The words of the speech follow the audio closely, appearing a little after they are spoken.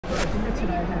Fritz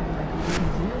and I have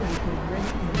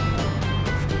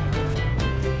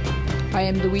I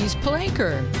am Louise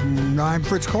Palanker. I'm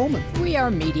Fritz Coleman. We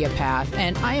are Media Path,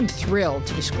 and I am thrilled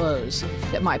to disclose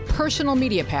that my personal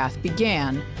media path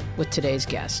began with today's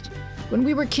guest. When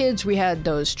we were kids, we had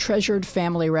those treasured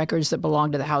family records that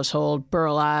belonged to the household: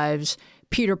 Burl Ives,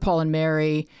 Peter, Paul, and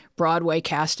Mary, Broadway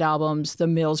cast albums, the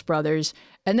Mills Brothers,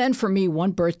 and then for me,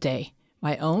 one birthday,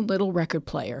 my own little record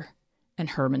player,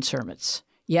 and Herman's Hermits.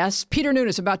 Yes, Peter Noone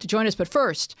is about to join us, but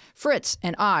first, Fritz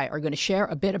and I are going to share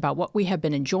a bit about what we have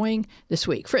been enjoying this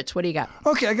week. Fritz, what do you got?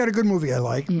 Okay, I got a good movie I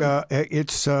like.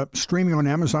 It's streaming on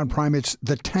Amazon Prime. It's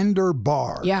The Tender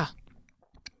Bar. Yeah.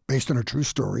 Based on a true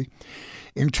story.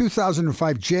 In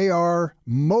 2005, J.R.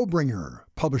 Moehringer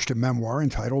published a memoir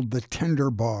entitled The Tender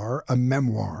Bar, a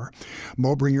memoir.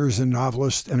 Moehringer is a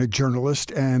novelist and a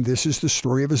journalist, and this is the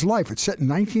story of his life. It's set in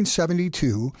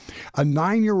 1972. A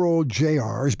 9-year-old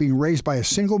J.R. is being raised by a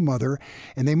single mother,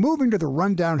 and they move into the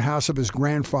rundown house of his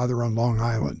grandfather on Long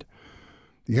Island.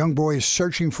 The young boy is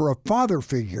searching for a father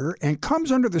figure and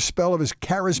comes under the spell of his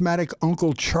charismatic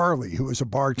Uncle Charlie, who is a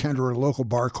bartender at a local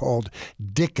bar called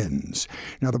Dickens.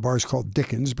 Now, the bar is called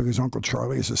Dickens because Uncle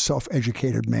Charlie is a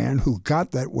self-educated man who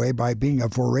got that way by being a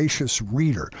voracious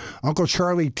reader. Uncle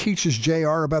Charlie teaches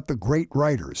J.R. about the great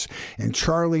writers, and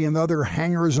Charlie and the other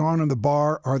hangers-on in the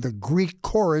bar are the Greek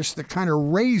chorus that kind of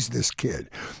raised this kid.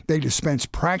 They dispense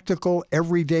practical,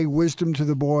 everyday wisdom to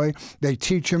the boy. They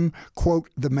teach him, quote,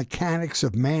 the mechanics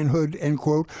of manhood, end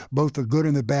quote, both the good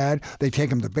and the bad. They take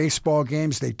him to baseball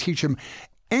games. They teach him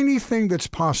anything that's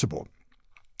possible.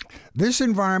 This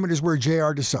environment is where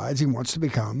J.R. decides he wants to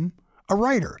become a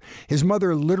writer. His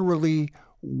mother literally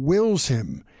wills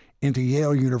him into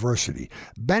Yale University.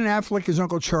 Ben Affleck is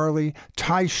Uncle Charlie.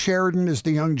 Ty Sheridan is the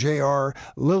young J.R.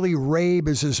 Lily Rabe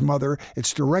is his mother.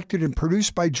 It's directed and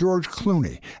produced by George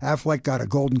Clooney. Affleck got a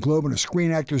Golden Globe and a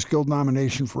Screen Actors Guild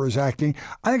nomination for his acting.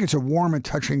 I think it's a warm and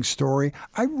touching story.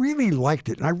 I really liked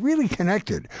it, and I really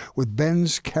connected with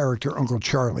Ben's character, Uncle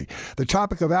Charlie. The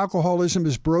topic of alcoholism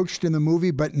is broached in the movie,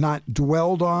 but not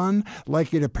dwelled on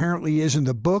like it apparently is in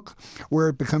the book, where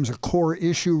it becomes a core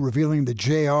issue, revealing that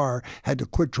J.R. had to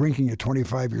quit drinking at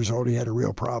 25 years old. He had a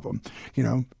real problem. You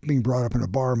know, being brought up in a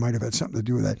bar might have had something to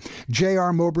do with that.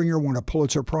 J.R. Moehringer won a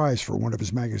Pulitzer Prize for one of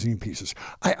his magazine pieces.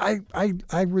 I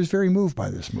was very moved by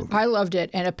this movie. I loved it.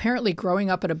 And apparently growing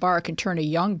up at a bar can turn a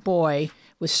young boy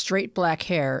with straight black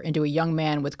hair into a young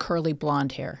man with curly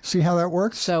blonde hair. See how that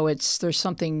works? So there's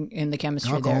something in the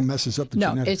chemistry Alcohol there. messes up the No,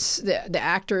 genetics. it's the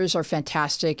actors are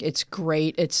fantastic. It's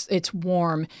great. It's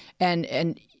warm.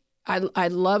 And I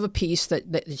love a piece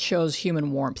that shows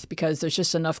human warmth, because there's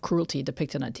just enough cruelty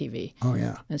depicted on TV. Oh,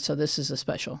 yeah. And so this is a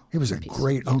special He was a piece.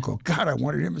 great uncle. God, I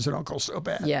wanted him as an uncle so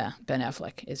bad. Yeah, Ben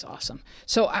Affleck is awesome.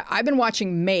 So I've been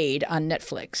watching Maid on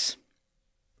Netflix.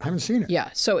 I haven't seen it.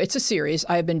 Yeah, so it's a series.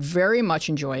 I have been very much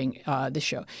enjoying this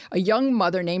show. A young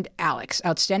mother named Alex,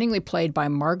 outstandingly played by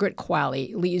Margaret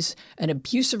Qualley, leads an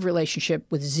abusive relationship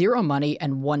with zero money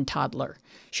and one toddler.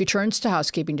 She turns to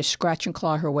housekeeping to scratch and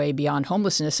claw her way beyond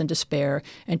homelessness and despair,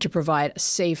 and to provide a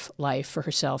safe life for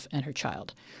herself and her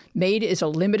child. Maid is a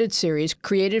limited series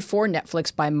created for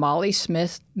Netflix by Molly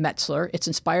Smith Metzler. It's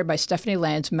inspired by Stephanie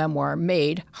Land's memoir,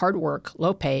 Maid, Hard Work,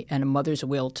 Low Pay, and a Mother's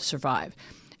Will to Survive.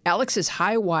 Alex's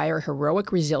high-wire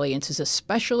heroic resilience is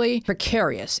especially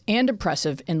precarious and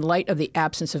impressive in light of the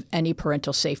absence of any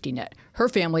parental safety net. Her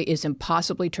family is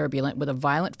impossibly turbulent, with a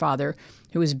violent father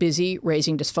who is busy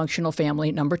raising dysfunctional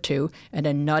family number 2, and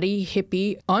a nutty,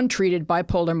 hippie, untreated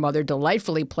bipolar mother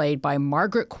delightfully played by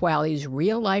Margaret Qualley's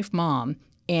real-life mom,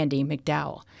 Andie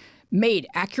MacDowell. Maid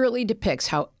accurately depicts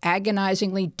how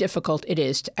agonizingly difficult it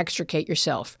is to extricate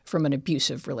yourself from an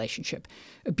abusive relationship.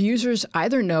 Abusers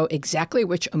either know exactly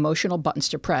which emotional buttons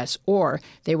to press, or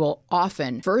they will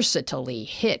often versatilely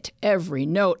hit every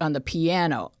note on the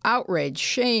piano. Outrage,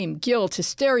 shame, guilt,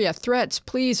 hysteria, threats,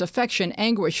 pleas, affection,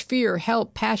 anguish, fear,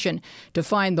 help, passion, to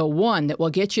find the one that will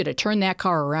get you to turn that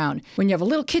car around. When you have a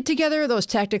little kid together, those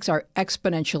tactics are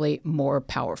exponentially more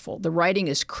powerful. The writing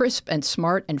is crisp and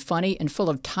smart and funny and full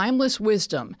of timeless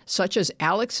wisdom, such as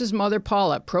Alex's mother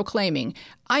Paula proclaiming,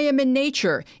 "I am in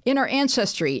nature, in our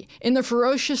ancestry, in the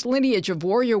ferocious lineage of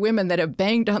warrior women that have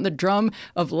banged on the drum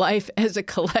of life as a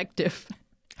collective."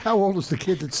 How old is the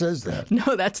kid that says that?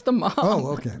 No, that's the mom. Oh,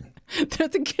 okay.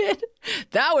 The kid,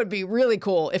 that would be really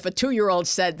cool. If a 2-year-old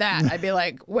said that, I'd be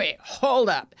like, wait, hold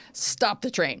up, stop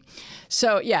the train.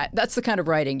 So yeah, that's the kind of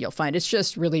writing you'll find. It's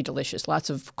just really delicious. Lots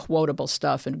of quotable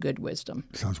stuff and good wisdom.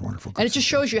 Sounds wonderful. And it just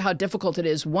shows you how difficult it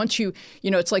is once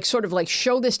it's like sort of like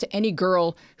show this to any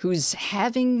girl who's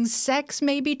having sex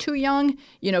maybe too young,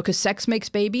 because sex makes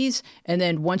babies. And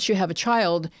then once you have a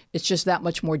child, it's just that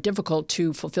much more difficult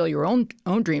to fulfill your own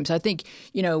dreams. I think,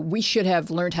 we should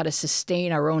have learned how to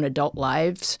sustain our own adult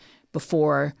lives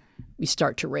before we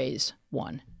start to raise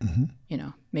one. Mm-hmm.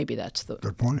 Maybe that's the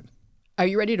good point. Are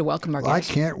you ready to welcome our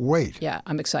guest? I can't wait. Yeah,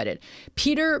 I'm excited.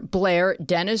 Peter Blair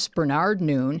Dennis Bernard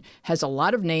Noone has a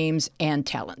lot of names and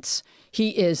talents.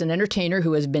 He is an entertainer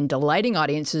who has been delighting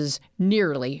audiences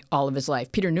nearly all of his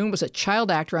life. Peter Noone was a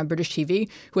child actor on British TV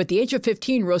who at the age of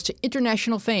 15 rose to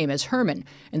international fame as Herman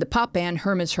in the pop band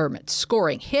Hermits,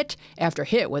 scoring hit after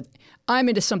hit with I'm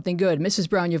Into Something Good, Mrs.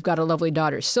 Brown, You've Got a Lovely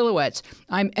Daughter, Silhouettes,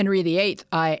 I'm Henry VIII,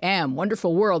 I Am,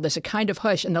 Wonderful World, There's a Kind of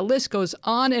Hush, and the list goes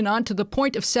on and on to the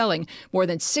point of selling more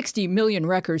than 60 million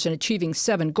records and achieving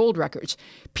 7 gold records.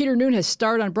 Peter Noone has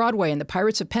starred on Broadway in The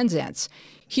Pirates of Penzance.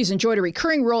 He's enjoyed a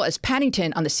recurring role as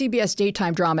Paddington on the CBS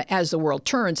daytime drama As the World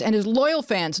Turns, and his loyal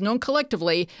fans, known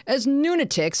collectively as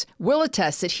Noonatics, will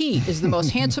attest that he is the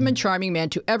most handsome and charming man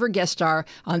to ever guest star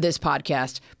on this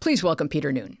podcast. Please welcome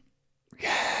Peter Noone.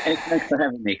 Thanks for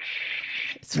having me.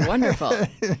 It's wonderful.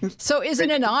 So is it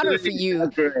an honor for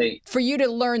you to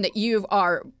learn that you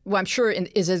are, well, I'm sure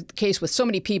is the case with so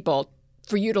many people,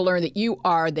 for you to learn that you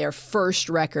are their first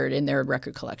record in their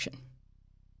record collection?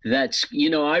 That's,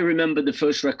 I remember the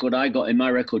first record I got in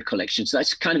my record collection. So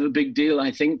that's kind of a big deal,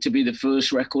 I think, to be the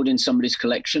first record in somebody's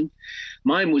collection.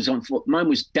 Mine was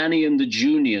Danny and the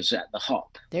Juniors at the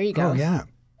Hop. There you go. Oh, yeah.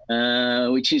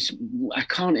 Which is, I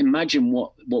can't imagine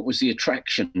what was the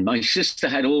attraction. My sister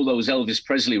had all those Elvis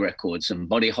Presley records and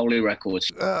Buddy Holly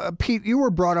records. Pete, you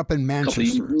were brought up in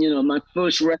Manchester. My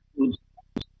first record,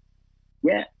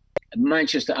 yeah,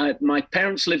 Manchester. My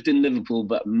parents lived in Liverpool,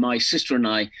 but my sister and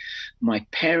I, my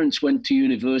parents went to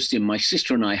university, and my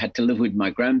sister and I had to live with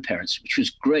my grandparents, which was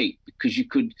great because you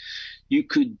could,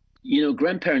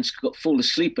 grandparents fall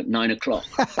asleep at 9 o'clock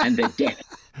and they're dead.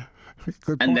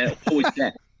 And they're always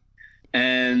dead.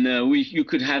 And you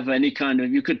could have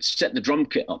you could set the drum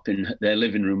kit up in their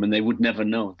living room and they would never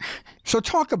know. So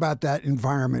talk about that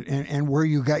environment and where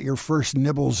you got your first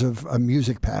nibbles of a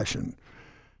music passion.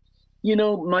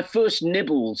 My first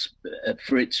nibbles,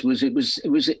 Fritz, was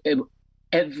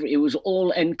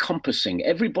all encompassing.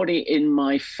 Everybody in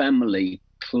my family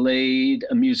played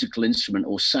a musical instrument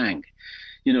or sang.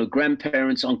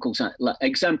 Grandparents, uncles.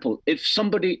 Example, if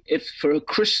for a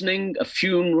christening, a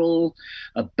funeral,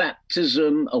 a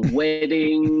baptism, a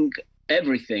wedding,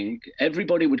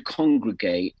 everybody would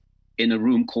congregate in a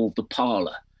room called the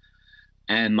parlor.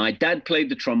 And my dad played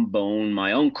the trombone,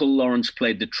 my uncle Lawrence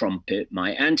played the trumpet,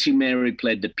 my auntie Mary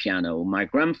played the piano, my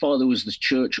grandfather was the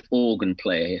church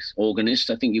organist,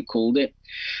 I think you called it,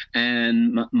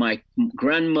 and my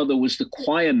grandmother was the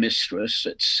choir mistress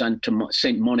at St.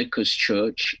 Monica's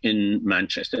Church in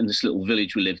Manchester, in this little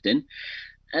village we lived in.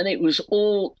 And it was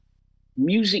all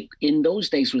music in those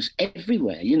days was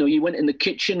everywhere. You went in the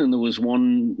kitchen and there was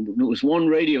one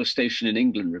radio station in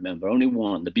England, remember, only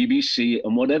one, the BBC,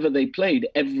 and whatever they played,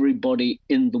 everybody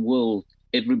in the world,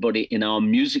 everybody in our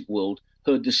music world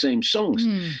heard the same songs.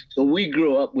 So we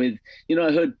grew up with,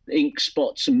 I heard Ink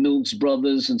Spots and Mills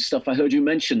Brothers and stuff. I heard you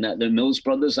mention that, the Mills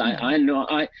Brothers. I know,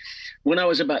 when I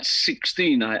was about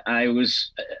 16, I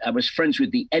was friends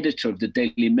with the editor of the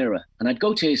Daily Mirror, and I'd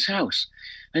go to his house.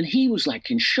 And he was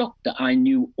like in shock that I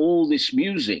knew all this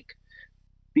music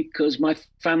because my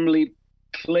family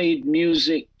played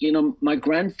music. My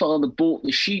grandfather bought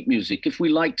the sheet music. If we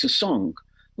liked a song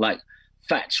like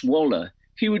Fats Waller,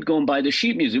 he would go and buy the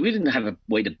sheet music. We didn't have a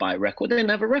way to buy a record. They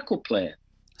didn't have a record player.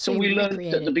 So we learned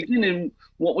at the beginning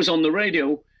what was on the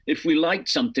radio. If we liked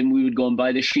something, we would go and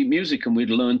buy the sheet music and we'd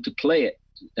learn to play it.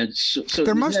 And so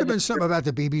there must have been something about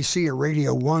the BBC or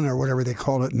Radio 1 or whatever they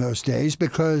called it in those days,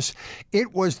 because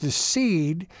it was the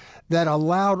seed that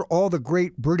allowed all the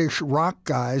great British rock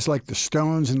guys like the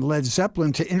Stones and Led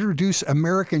Zeppelin to introduce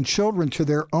American children to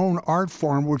their own art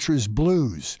form, which was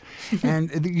blues.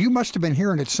 And you must have been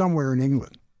hearing it somewhere in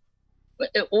England.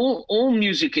 All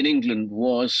music in England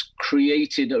was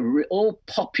created, all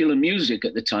popular music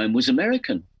at the time was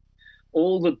American.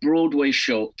 all the Broadway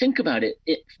show. Think about it.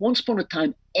 Once upon a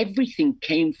time, everything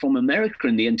came from America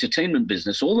in the entertainment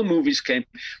business. All the movies came.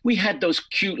 We had those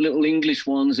cute little English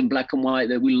ones in black and white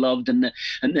that we loved. And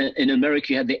in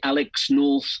America, you had the Alex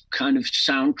North kind of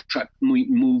soundtrack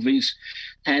movies.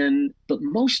 But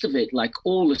most of it, like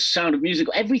all the Sound of Music,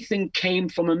 everything came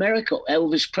from America.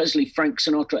 Elvis Presley, Frank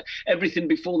Sinatra, everything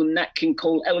before them, Nat King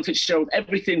Cole, Ella Fitzgerald,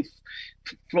 everything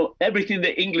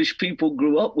the English people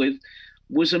grew up with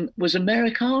was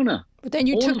Americana. But then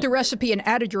you took the recipe and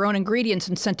added your own ingredients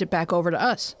and sent it back over to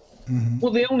us. Mm-hmm.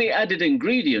 Well, the only added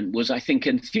ingredient was, I think,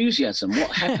 enthusiasm. What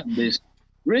happened is,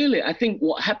 really, I think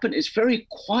what happened is very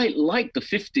quite like the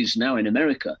 50s now in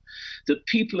America, that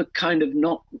people are kind of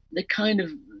not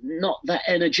that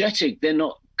energetic. They're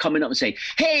not coming up and saying,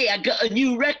 hey, I got a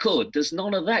new record. There's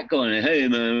none of that going on. Hey,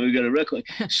 man, we got a record.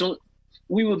 So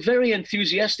we were very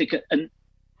enthusiastic. And,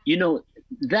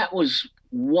 that was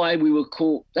why we were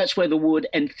called, that's where the word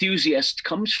enthusiast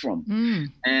comes from.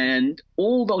 Mm. And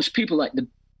all those people, like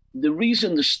the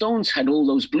reason the Stones had all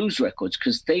those blues records,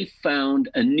 because they found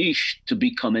a niche to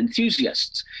become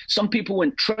enthusiasts. Some people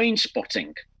went train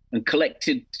spotting and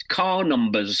collected car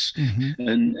numbers,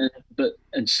 mm-hmm.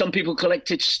 and some people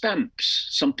collected stamps.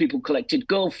 Some people collected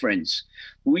girlfriends.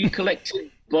 We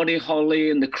collected Buddy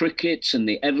Holly and the Crickets and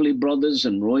the Everly Brothers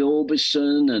and Roy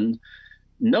Orbison, and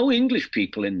no English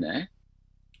people in there.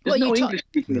 There's no English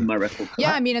people in my record.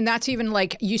 Yeah, I mean, and that's even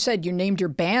like you said, you named your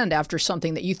band after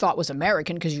something that you thought was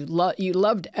American because you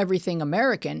loved everything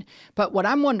American. But what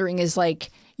I'm wondering is, like,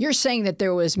 you're saying that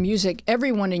there was music,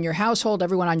 everyone in your household,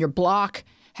 everyone on your block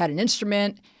had an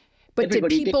instrument. But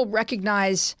Everybody did people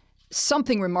recognize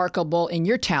something remarkable in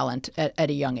your talent at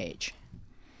a young age?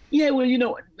 Yeah,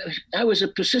 well, I was a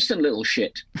persistent little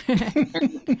shit.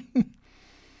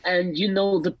 And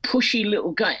the pushy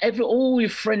little guy. All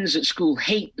your friends at school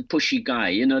hate the pushy guy.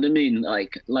 You know what I mean?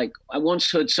 Like I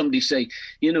once heard somebody say,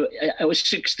 I was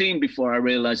 16 before I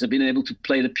realized that being able to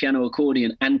play the piano,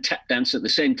 accordion, and tap dance at the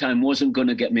same time wasn't going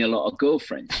to get me a lot of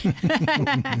girlfriends.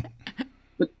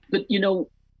 but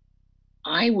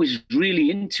I was really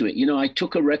into it. I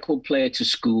took a record player to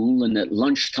school, and at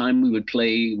lunchtime we would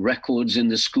play records in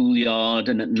the schoolyard,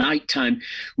 and at nighttime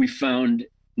we found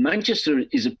Manchester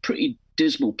is a pretty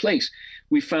dismal place.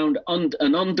 We found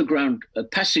an underground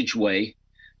passageway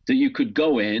that you could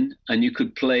go in, and you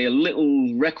could play a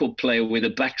little record player with a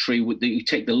battery that you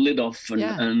take the lid off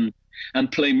and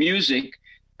play music.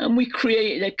 And we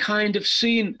created a kind of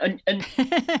scene. And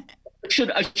I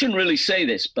shouldn't really say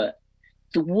this, but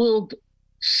the world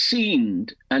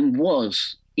seemed and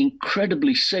was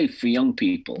incredibly safe for young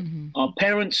people. Mm-hmm. Our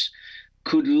parents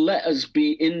could let us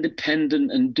be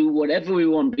independent and do whatever we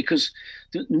want because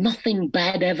nothing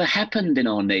bad ever happened in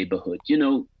our neighborhood.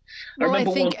 I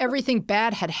think everything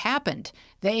bad had happened.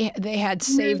 They had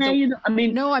saved they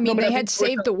had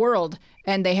saved the world,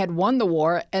 and they had won the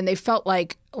war, and they felt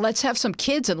like, let's have some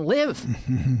kids and live.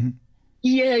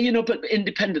 Yeah, but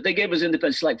independent. They gave us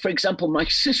independence. Like, for example, my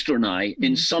sister and I,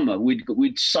 in summer,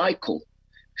 we'd cycle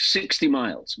 60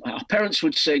 miles. Our parents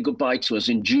would say goodbye to us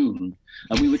in June,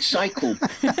 and we would cycle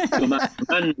to my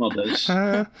grandmother's,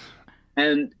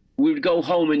 and we would go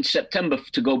home in September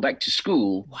to go back to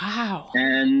school. Wow.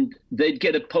 And they'd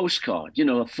get a postcard,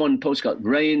 a fun postcard.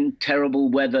 Rain, terrible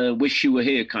weather, wish you were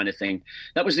here kind of thing.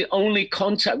 That was the only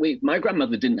contact. My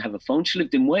grandmother didn't have a phone. She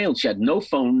lived in Wales. She had no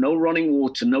phone, no running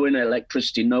water, no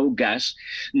electricity, no gas,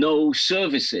 no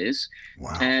services.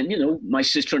 Wow. And, my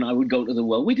sister and I would go to the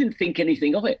well. We didn't think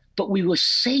anything of it, but we were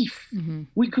safe. Mm-hmm.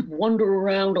 We could wander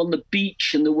around on the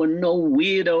beach, and there were no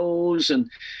weirdos.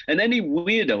 And any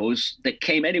weirdos that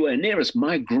came anywhere near us,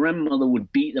 my grandmother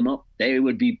would beat them up. They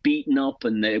would be beaten up,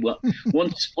 and they were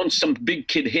once some big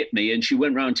kid hit me, and she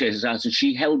went round to his house, and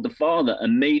she held the father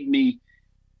and made me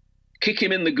kick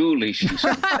him in the ghoulies.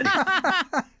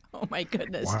 Oh my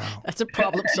goodness, wow. That's a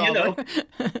problem solver.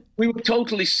 We were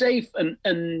totally safe, and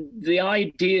the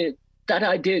idea,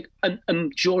 and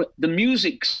the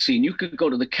music scene. You could go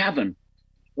to the Cavern,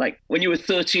 like when you were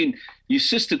 13, your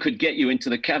sister could get you into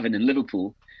the Cavern in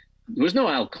Liverpool. There was no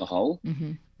alcohol.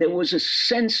 Mm-hmm. There was a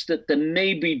sense that there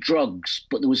may be drugs,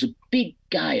 but there was a big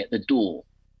guy at the door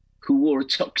who wore a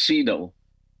tuxedo,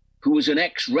 who was an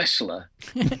ex-wrestler,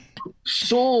 who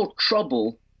saw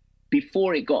trouble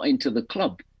before it got into the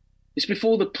club. It's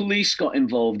before the police got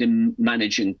involved in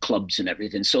managing clubs and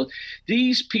everything. So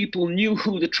these people knew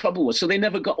who the trouble was. So they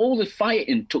never got, all the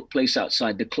fighting took place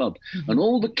outside the club. Mm-hmm. And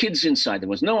all the kids inside, there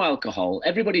was no alcohol.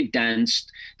 Everybody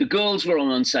danced. The girls were on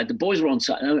one side, the boys were on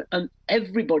side, and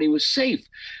everybody was safe.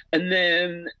 And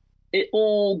then it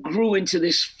all grew into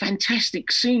this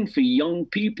fantastic scene for young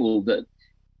people that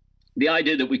the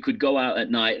idea that we could go out at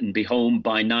night and be home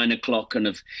by 9 o'clock and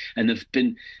have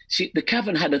been, see, the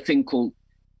cavern had a thing called,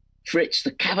 Fritz,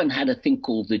 the cavern had a thing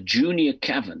called the Junior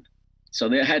Cavern. So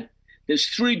there's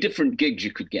 3 different gigs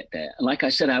you could get there. And like I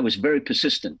said, I was very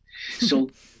persistent. So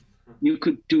you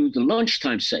could do the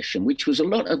lunchtime session, which was a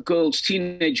lot of girls,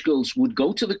 teenage girls would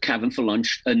go to the cavern for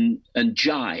lunch and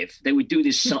jive. They would do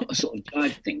this sort of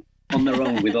jive thing on their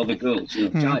own with other girls, you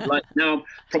know, jive, like now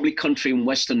probably country and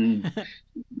western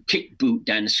kick boot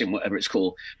dancing, whatever it's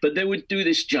called. But they would do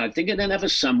this jive thing and then have a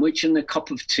sandwich and a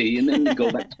cup of tea and then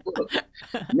go back to work.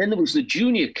 And then there was the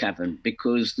Junior Cavern,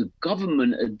 because the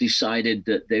government had decided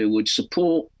that they would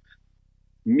support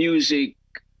music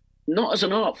not as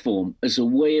an art form, as a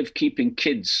way of keeping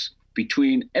kids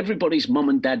between everybody's mum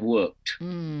and dad worked.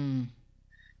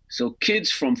 So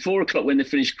kids from 4 o'clock when they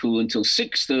finished school until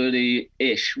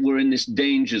 6:30-ish were in this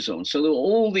danger zone. So there were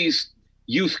all these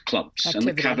youth clubs, and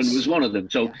the cavern was one of them.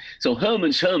 So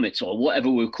Herman's Hermits, or whatever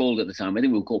we were called at the time, I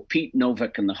think we were called Pete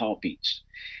Novak and the Heartbeats.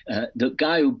 The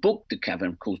guy who booked the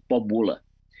cavern called Bob Wooler,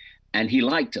 and he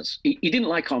liked us. He didn't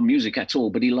like our music at all,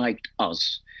 but he liked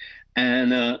us.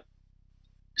 And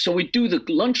so we'd do the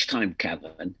lunchtime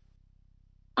cavern,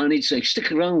 and he'd say,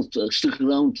 stick around for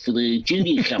the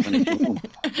Junior Cavern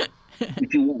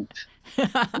if you want.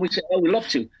 And we'd say, oh, we'd love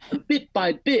to. And bit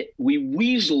by bit, we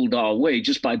weaseled our way,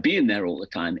 just by being there all the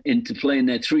time, into playing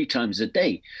there 3 times a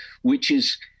day, which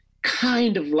is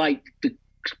kind of like the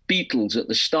Beatles at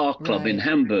the Star Club in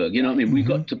Hamburg. You know what I mean? We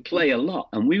got to play a lot.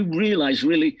 And we realized,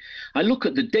 really, I look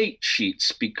at the date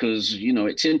sheets because, you know,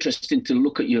 it's interesting to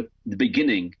look at the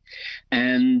beginning.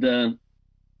 And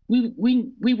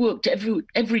we worked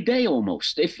every day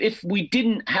almost. If we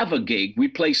didn't have a gig, we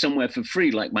play somewhere for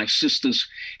free, like my sister's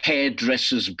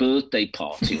hairdresser's birthday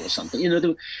party or something. You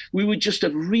know, we were just a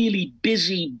really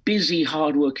busy,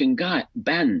 hardworking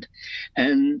band.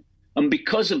 And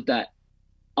because of that,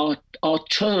 our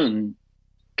turn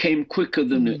came quicker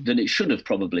than it should have,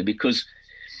 probably, because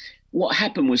what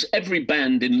happened was every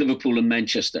band in Liverpool and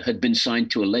Manchester had been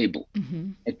signed to a label,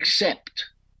 except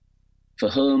for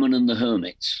Herman and the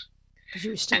Hermits.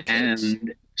 You were still kids.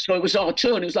 And so it was our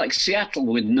turn. It was like Seattle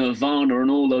with Nirvana and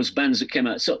all those bands that came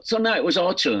out. So now it was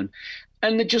our turn.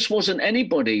 And there just wasn't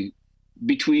anybody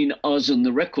between us and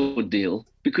the record deal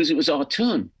because it was our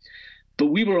turn. But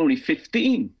we were only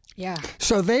 15. Yeah.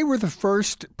 So they were the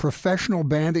first professional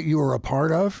band that you were a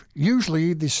part of?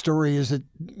 Usually the story is that,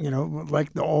 you know, like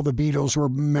all the Beatles were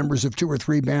members of 2 or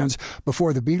 3 bands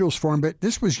before the Beatles formed, but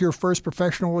this was your first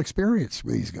professional experience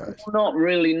with these guys. Not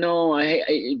really, no.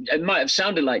 It might have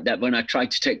sounded like that when I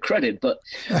tried to take credit, but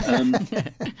there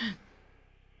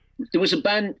was a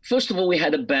band. First of all, we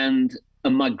had a band,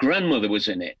 and my grandmother was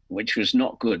in it, which was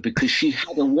not good because she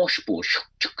had a washboard.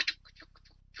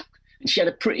 And she had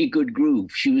a pretty good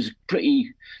groove. She was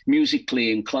pretty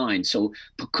musically inclined. So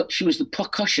she was the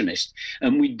percussionist.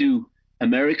 And we'd do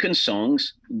American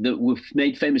songs that were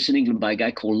made famous in England by a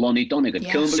guy called Lonnie Donegan.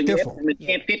 Yeah. Cumberland,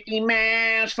 15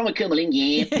 miles from a Cumberland,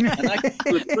 yeah. And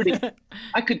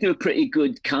I could do a pretty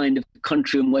good kind of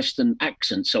country and western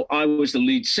accent. So I was the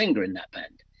lead singer in that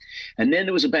band. And then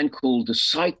there was a band called the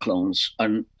Cyclones,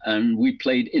 and we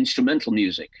played instrumental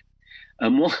music.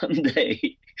 And one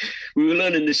day we were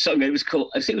learning this song. I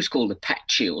think it was called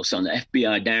Apache or something.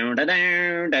 FBI down, da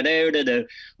da da da da da.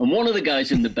 And one of the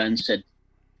guys in the band said,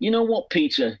 "You know what,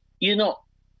 Peter? You're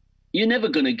never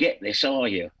going to get this, are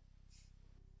you?"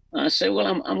 And I said, "Well,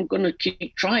 I'm going to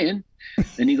keep trying."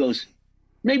 And he goes,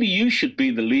 "Maybe you should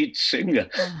be the lead singer."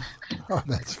 Oh,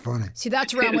 that's funny. See,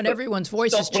 that's around when everyone's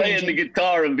voice is Stop changing. playing the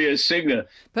guitar and be a singer.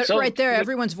 But So, right there,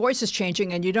 everyone's voice is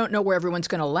changing, and you don't know where everyone's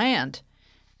going to land.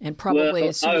 And probably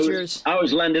as soon as yours. I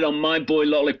was landed on My Boy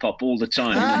Lollipop all the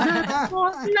time.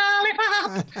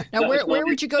 Now, where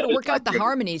would you go to work out the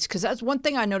harmonies? Because that's one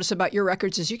thing I noticed about your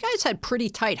records is you guys had pretty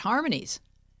tight harmonies.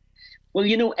 Well,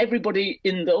 you know, everybody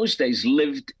in those days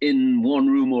lived in one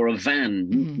room or a van.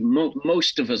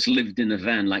 Most of us lived in a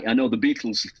van. Like, I know the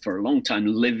Beatles for a long time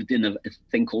lived in a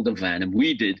thing called a van, and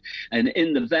we did. And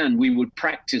in the van, we would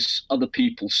practice other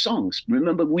people's songs.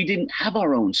 Remember, we didn't have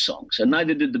our own songs, and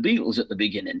neither did the Beatles at the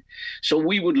beginning. So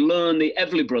we would learn the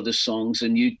Everly Brothers songs,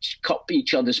 and you'd copy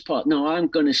each other's part. No, I'm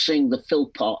going to sing the Phil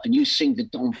part, and you sing the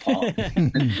Don part.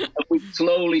 And we'd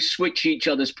slowly switch each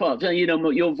other's parts. You know,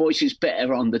 your voice is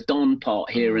better on the Don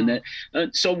part here and there.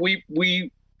 So we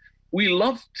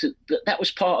loved that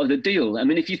was part of the deal. I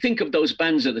mean, if you think of those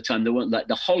bands at the time, they weren't like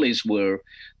the Hollies were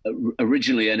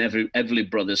originally an Everly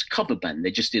Brothers cover band. They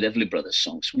just did Everly Brothers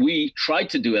songs. We tried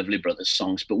to do Everly Brothers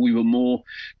songs, but we were more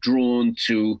drawn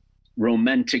to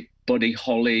romantic Buddy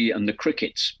Holly and the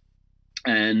Crickets.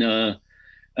 And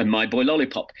and My Boy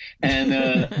Lollipop.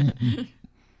 And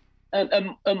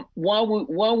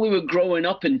while we were growing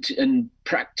up and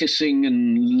practicing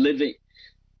and living,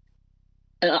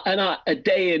 a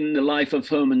day in the life of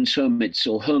Herman's Hermits,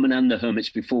 or Herman and the Hermits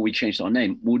before we changed our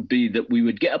name, would be that we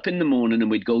would get up in the morning and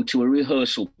we'd go to a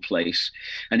rehearsal place,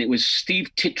 and it was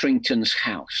Steve Titterington's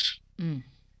house.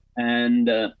 And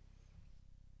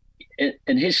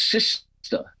his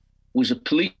sister was a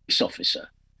police officer,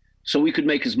 so we could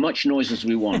make as much noise as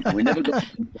we want. We never got.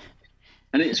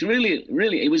 And it's really,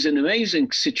 it was an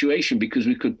amazing situation because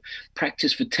we could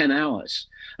practice for 10 hours.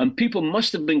 And people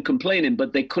must have been complaining,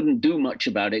 but they couldn't do much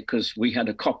about it because we had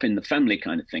a cop in the family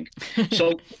kind of thing.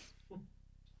 So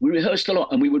we rehearsed a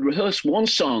lot, and we would rehearse one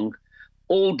song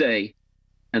all day.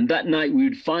 And that night we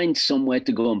would find somewhere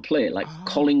to go and play it, like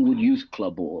Collingwood Youth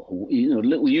Club or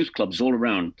little youth clubs all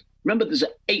around. Remember, there's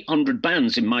 800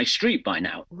 bands in my street by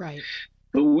now. Right.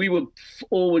 But we were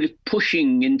always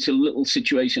pushing into little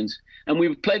situations. And we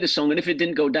would play the song, and if it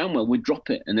didn't go down well, we'd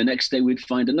drop it. And the next day we'd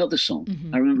find another song.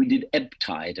 I remember we did Ebb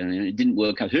Tide, and it didn't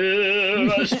work out. Here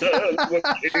I stand.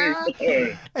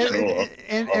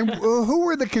 And who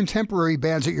were the contemporary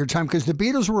bands at your time? Because the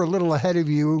Beatles were a little ahead of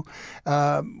you,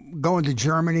 going to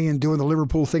Germany and doing the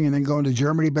Liverpool thing and then going to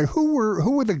Germany. But who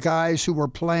were the guys who were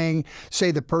playing, say,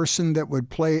 the person that would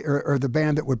play or the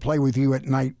band that would play with you at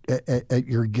night at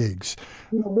your gigs?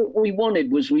 What we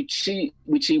wanted was we'd see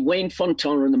Wayne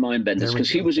Fontana and the Mindbenders, because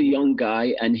he was a young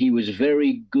guy and he was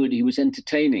very good. He was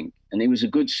entertaining and he was a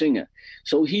good singer.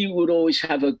 So he would always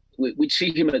we'd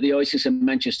see him at the Oasis in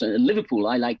Manchester. In Liverpool,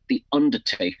 I liked the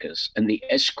Undertakers and the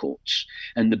Escorts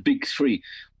and the Big Three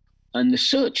and the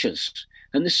Searchers.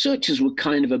 And the Searchers were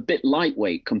kind of a bit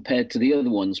lightweight compared to the other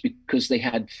ones because they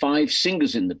had 5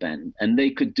 singers in the band and they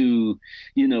could do,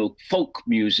 folk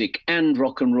music and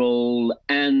rock and roll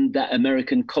and that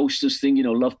American Coasters thing,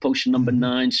 Love Potion number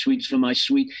 9, Sweets for My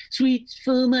Sweet, Sweets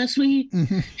for My Sweet,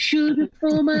 Sugar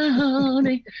for My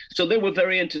Honey. So they were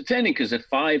very entertaining because there were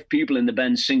 5 people in the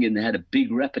band singing. They had a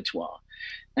big repertoire.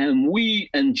 And we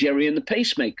and Jerry and the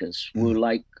Pacemakers were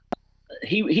like,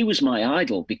 he was my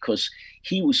idol because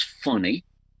he was funny.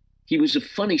 He was a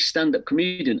funny stand-up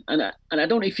comedian. And I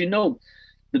don't know if you know,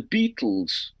 the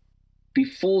Beatles,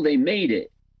 before they made it,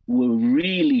 were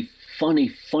really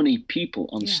funny people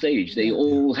on stage. They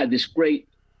all had this great,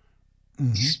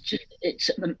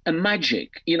 it's a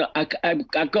magic.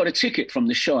 I got a ticket from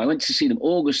the show. I went to see them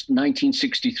August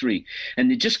 1963.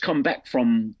 And they'd just come back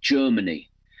from Germany.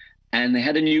 And they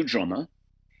had a new drummer.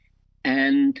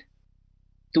 And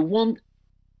one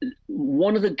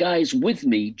of the guys with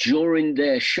me during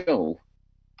their show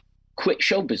quit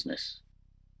show business.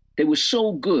 They were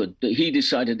so good that he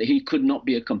decided that he could not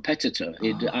be a competitor.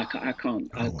 I can't.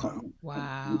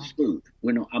 Wow. I'm screwed.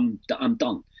 I'm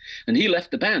done. And he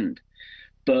left the band.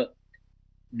 But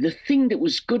the thing that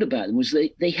was good about them was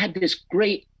they had this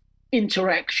great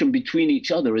interaction between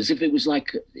each other, as if it was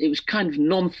kind of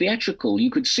non-theatrical.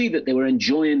 You could see that they were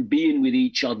enjoying being with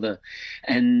each other,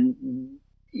 and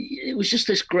it was just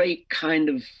this great kind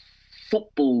of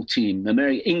football team,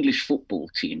 English football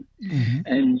team.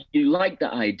 And you liked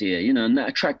that idea, and that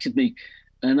attracted me.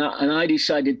 And I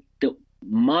decided that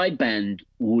my band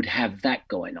would have that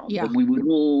going on, that we would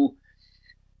all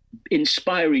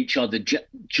inspire each other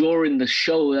during the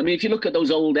show. I mean, if you look at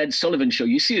those old Ed Sullivan show,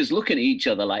 you see us looking at each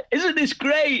other like, isn't this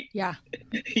great? Yeah.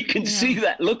 You can see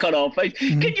that look on our face.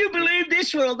 Can you believe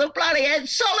this was the bloody Ed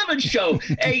Sullivan show?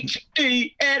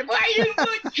 H-E-N, why are you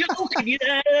joking?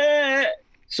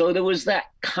 So there was that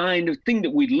kind of thing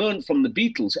that we'd learned from the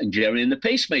Beatles and Jerry and the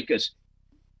Pacemakers,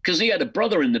 because he had a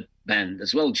brother in the band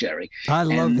as well, Jerry. I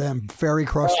love them. Ferry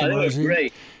Cross the Mersey.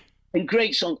 Great. And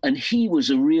great song. And he was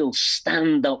a real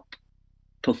stand-up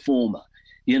performer.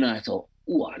 I thought,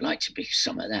 I'd like to be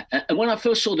some of that. And when I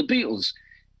first saw the Beatles,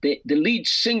 the lead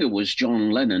singer was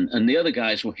John Lennon and the other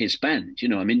guys were his band.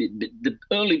 The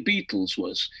early Beatles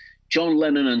was John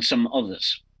Lennon and some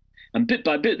others. And bit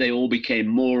by bit, they all became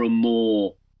more and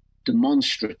more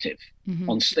demonstrative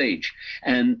on stage.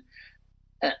 And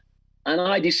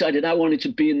I decided I wanted to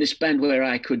be in this band where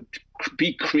I could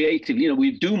be creative.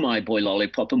 We do My Boy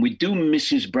Lollipop, and we do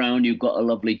Mrs. Brown, You've Got a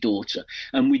Lovely Daughter,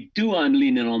 and we do I'm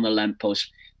Leaning on the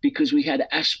Lamppost, because we had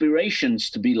aspirations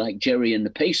to be like Jerry and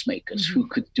the Pacemakers, who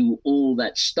could do all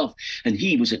that stuff. And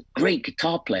he was a great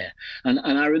guitar player. And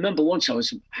I remember once I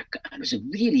was a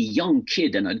really young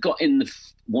kid, and I got in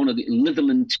one of the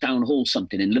Litherland Town Hall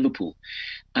something in Liverpool,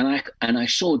 and I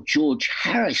saw George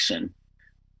Harrison,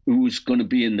 who was going to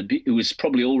be who was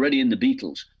probably already in the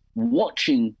Beatles,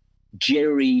 watching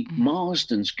Jerry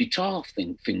Marsden's guitar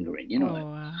fingering,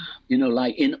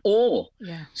 like in awe.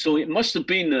 Yeah. So it must have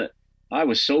been that I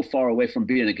was so far away from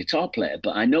being a guitar player,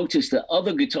 but I noticed that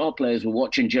other guitar players were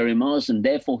watching Jerry Marsden.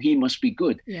 Therefore, he must be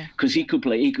good because he could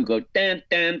play. He could go dan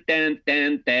dan dan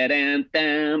dan dan dan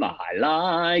dan. I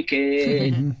like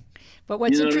it. But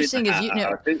what's interesting is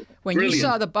when brilliant.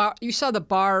 you saw the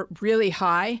bar really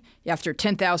high after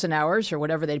 10,000 hours or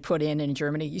whatever they put in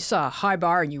Germany. You saw a high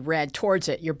bar and you ran towards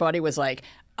it. Your buddy was like,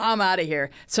 "I'm out of here."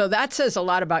 So that says a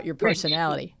lot about your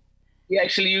personality. He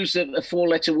actually used a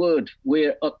four-letter word.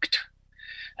 We're ucked.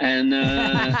 And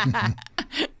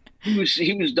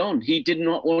he was done. He did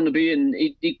not want to be in.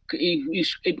 It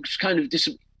was kind of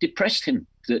depressed him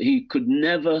that he could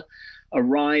never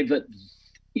arrive at.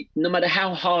 No matter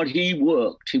how hard he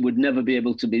worked, he would never be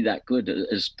able to be that good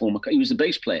as Paul McCartney. He was a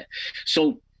bass player.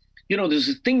 So, there's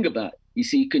a thing about, you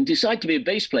see, you can decide to be a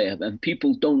bass player, and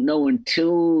people don't know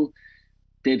until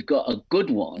they've got a good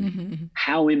one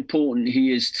how important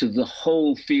he is to the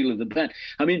whole feel of the band.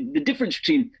 I mean, the difference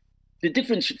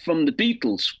from the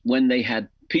Beatles when they had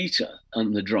Peter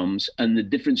on the drums and the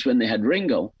difference when they had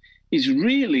Ringo is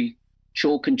really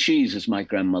chalk and cheese, as my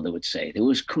grandmother would say.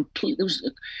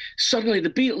 Suddenly the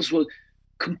Beatles were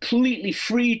completely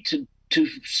free to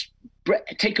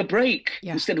take a break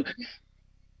instead of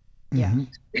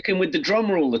sticking with the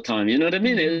drummer all the time. You know what I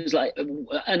mean? It was like,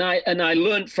 and I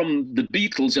learned from the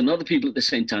Beatles and other people at the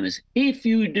same time is if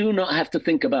you do not have to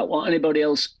think about what anybody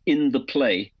else in the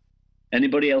play,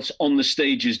 anybody else on the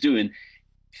stage is doing,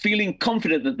 feeling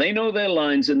confident that they know their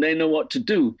lines and they know what to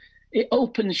do, it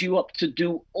opens you up to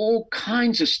do all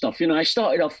kinds of stuff. I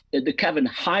started off at the Cavern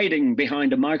hiding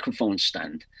behind a microphone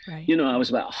stand. Right. I was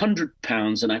about 100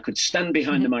 pounds and I could stand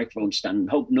behind the microphone stand and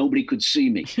hope nobody could see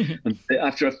me. And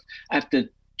after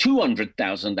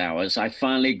 200,000 hours, I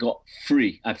finally got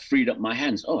free. I freed up my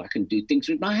hands. Oh, I can do things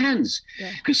with my hands.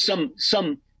 Because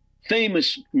some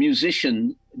famous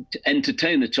musician,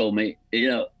 entertainer told me,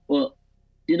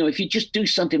 if you just do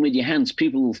something with your hands,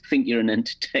 people will think you're an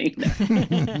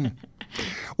entertainer.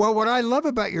 Well, what I love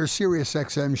about your Sirius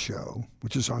XM show,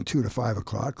 which is on 2 to 5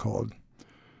 o'clock, called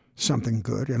Something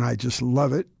Good, and I just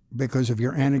love it because of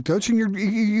your anecdotes. And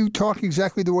you talk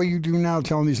exactly the way you do now,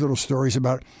 telling these little stories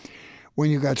about when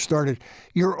you got started.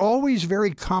 You're always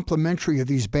very complimentary of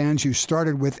these bands you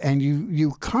started with, and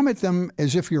you come at them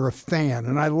as if you're a fan,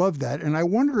 and I love that. And I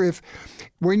wonder if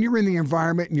when you're in the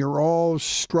environment and you're all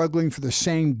struggling for the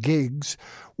same gigs,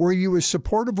 were you as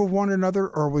supportive of one another,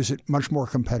 or was it much more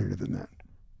competitive than that?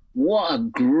 What a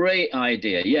great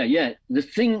idea. Yeah. The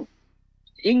thing,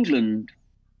 England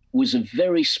was a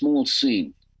very small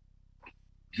scene.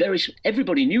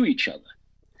 Everybody knew each other.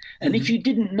 And if you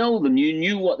didn't know them, you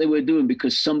knew what they were doing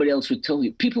because somebody else would tell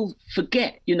you. People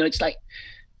forget, it's like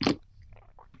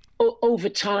over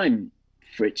time,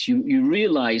 Fritz, you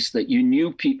realize that you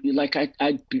knew people. Like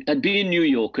I'd be in New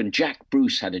York and Jack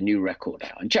Bruce had a new record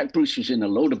out. And Jack Bruce was in a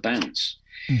load of bands.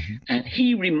 And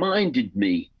he reminded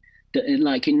me that in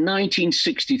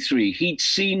 1963, he'd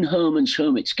seen Herman's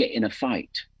Hermits get in a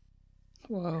fight.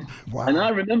 Whoa. Wow. And I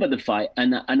remember the fight.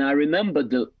 And I remember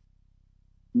that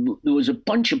there was a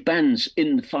bunch of bands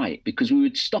in the fight because we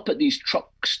would stop at these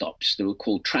truck stops. They were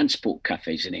called transport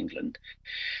cafes in England.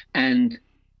 And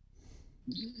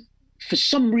for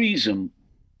some reason,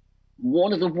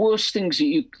 one of the worst things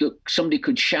that somebody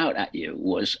could shout at you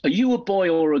was, "Are you a boy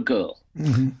or a girl?"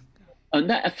 And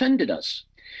that offended us.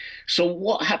 So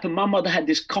what happened, my mother had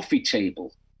this coffee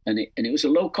table and it was a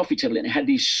low coffee table and it had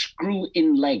these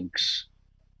screw-in legs.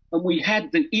 And we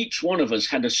had each one of us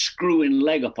had a screw-in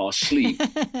leg up our sleeve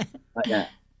like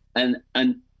that.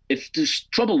 And if this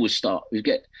trouble would start, we'd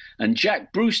get. And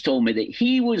Jack Bruce told me that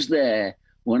he was there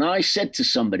when I said to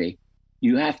somebody,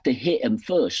 "You have to hit them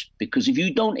first, because if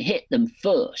you don't hit them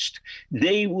first,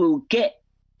 they will get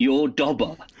your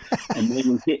dobber and they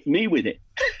will hit me with it."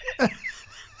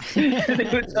 And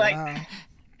it was like,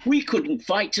 we couldn't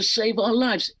fight to save our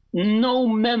lives. No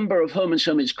member of Herman's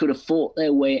Hermits could have fought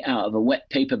their way out of a wet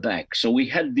paper bag. So we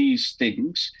had these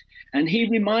things. And he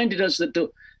reminded us that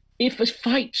if a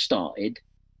fight started,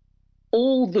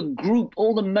 all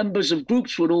the members of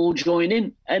groups would all join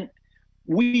in. And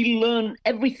we learned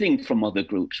everything from other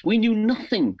groups. We knew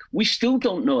nothing. We still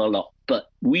don't know a lot, but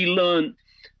we learned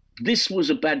this was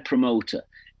a bad promoter.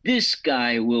 This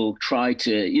guy will try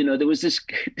to, there was this,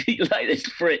 like this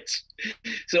Fritz.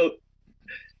 So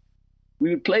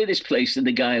we would play this place and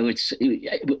the guy would,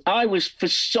 for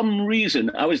some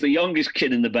reason, I was the youngest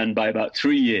kid in the band by about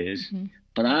 3 years,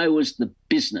 but I was the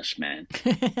businessman.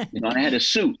 I had a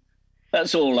suit.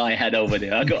 That's all I had over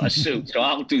there. I got a suit, so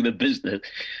I'll do the business.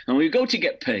 And we go to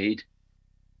get paid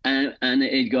and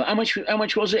he'd go, how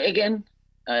much was it again?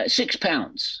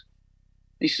 £6.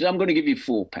 He says, I'm going to give you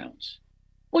 £4.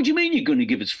 What do you mean you're going to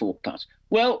give us £4?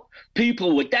 Well,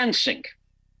 people were dancing.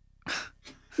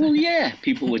 Well, yeah,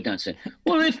 people were dancing.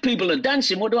 Well, if people are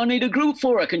dancing, what do I need a group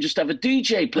for? I can just have a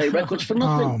DJ play records for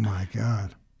nothing. Oh, my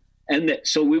God. And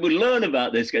so we would learn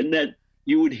about this, and then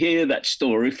you would hear that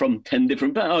story from 10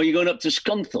 different bands. Oh, you're going up to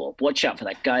Scunthorpe. Watch out for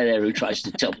that guy there who tries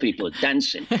to tell people are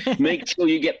dancing. Make sure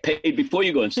you get paid before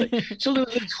you go on stage. So there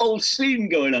was this whole scene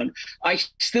going on. I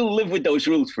still live with those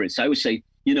rules, Fritz. I would say,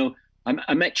 you know,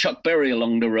 I met Chuck Berry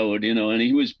along the road, you know, and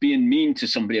he was being mean to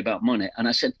somebody about money. And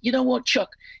I said, you know what, Chuck,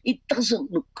 it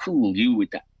doesn't look cool, you with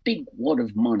that big wad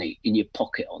of money in your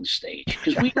pocket on stage,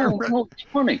 because we don't want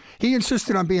money. He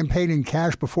insisted on being paid in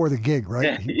cash before the gig,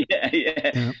 right?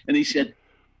 Yeah. And he said,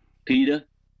 Peter,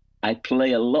 I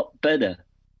play a lot better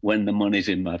when the money's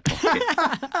in my pocket.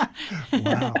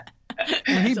 Wow.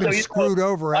 And he'd been screwed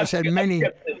over. I said many...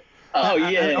 Oh,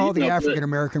 yeah. All the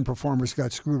African-American performers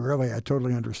got screwed early. I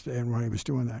totally understand why he was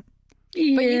doing that.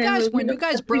 Yeah, but you guys, when you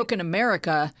guys broke in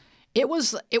America, it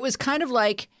was kind of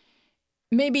like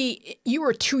maybe you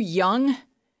were too young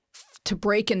to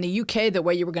break in the UK the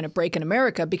way you were going to break in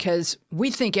America, because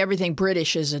we think everything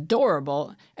British is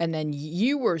adorable. And then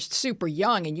you were super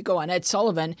young and you go on Ed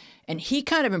Sullivan and he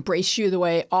kind of embraced you the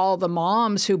way all the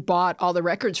moms who bought all the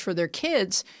records for their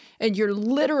kids, and you're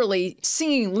literally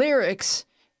singing lyrics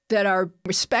that are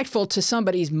respectful to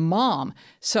somebody's mom.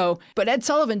 So, but Ed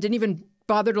Sullivan didn't even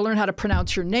bother to learn how to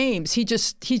pronounce your names. He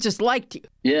just liked you.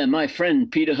 Yeah, my friend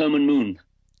Peter Herman Moone.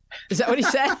 Is that what he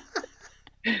said?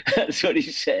 That's what he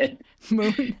said.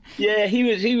 Moon. Yeah,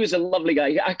 he was a lovely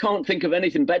guy. I can't think of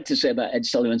anything bad to say about Ed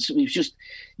Sullivan. So he was just,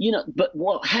 you know. But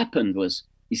what happened was,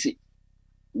 you see,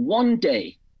 one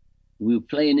day we were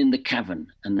playing in the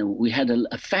cavern, and we had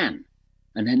a fan,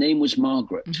 and her name was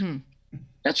Margaret. Mm-hmm.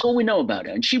 That's all we know about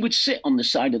her. And she would sit on the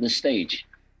side of the stage.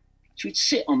 She would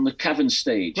sit on the cavern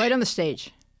stage. Right on the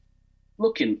stage.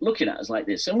 Looking at us like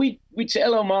this. And we'd say,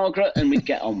 hello, Margaret, and we'd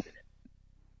get on with it.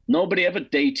 Nobody ever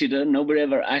dated her. Nobody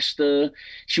ever asked her.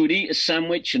 She would eat a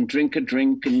sandwich and drink a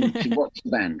drink and she'd watch the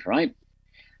band, right?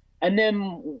 And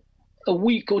then a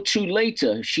week or two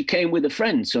later, she came with a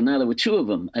friend. So now there were 2 of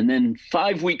them. And then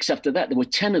 5 weeks after that, there were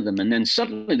 10 of them. And then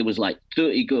suddenly there was like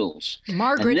 30 girls.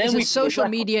 Margaret is a social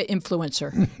media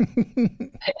influencer.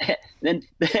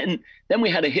 Then we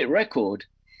had a hit record.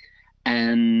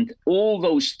 And all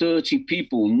those 30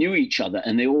 people knew each other,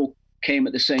 and they all came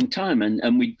at the same time.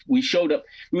 And we showed up.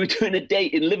 We were doing a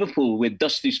date in Liverpool with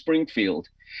Dusty Springfield.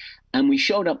 And we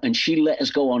showed up, and she let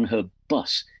us go on her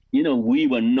bus. You know, we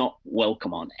were not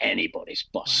welcome on anybody's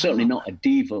bus, wow. Certainly not a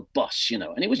diva bus, you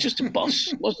know. And it was just a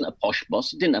bus. It wasn't a posh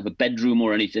bus. It didn't have a bedroom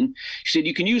or anything. She said,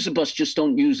 you can use the bus, just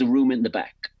don't use the room in the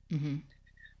back. Mm-hmm.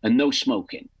 And no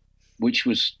smoking, which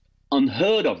was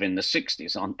unheard of in the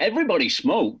 60s. Everybody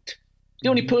smoked. The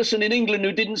only person in England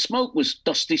who didn't smoke was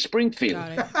Dusty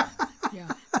Springfield. Got it.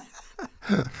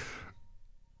 Yeah.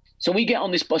 So we get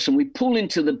on this bus and we pull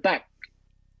into the back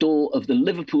door of the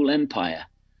Liverpool Empire,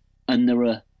 and there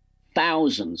are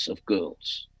thousands of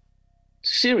girls.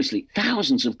 Seriously,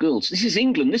 thousands of girls. This is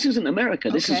England. This isn't America.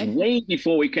 This is way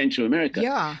before we came to America.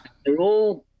 Yeah. They're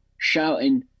all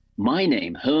shouting my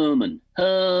name, Herman,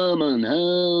 Herman,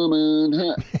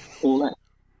 Herman, all that.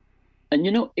 And,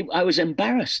 you know, I was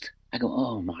embarrassed. I go,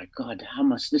 oh, my God, how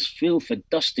must this feel for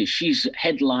Dusty? She's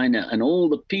headliner, and all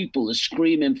the people are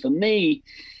screaming for me.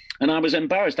 And I was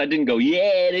embarrassed. I didn't go,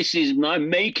 yeah, I'm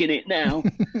making it now.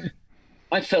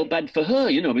 I felt bad for her,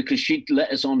 you know, because she'd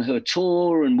let us on her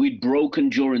tour, and we'd broken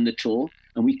during the tour.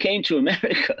 And we came to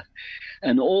America,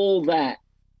 and all that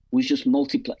was just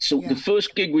multiplied. So the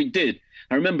first gig we did,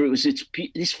 I remember it was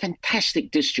this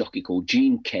fantastic disc jockey called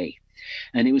Gene Kay.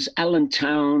 And it was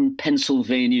Allentown,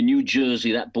 Pennsylvania, New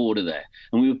Jersey, that border there.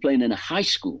 And we were playing in a high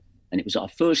school, and it was our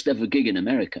first ever gig in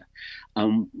America.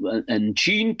 And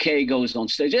Gene Kay goes on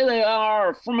stage, here they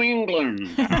are from England.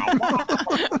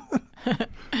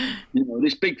 You know,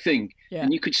 this big thing. Yeah.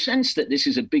 And you could sense that this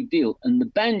is a big deal. And the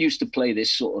band used to play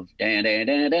this sort of and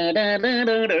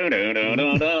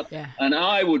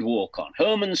I would walk on.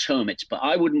 Herman's Hermits, but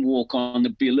I wouldn't walk on.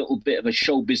 There'd be a little bit of a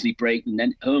show business break, and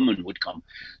then Herman would come.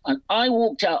 And I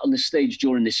walked out on the stage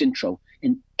during this intro,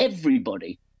 and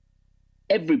everybody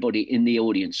in the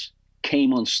audience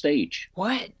came on stage.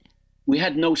 What? We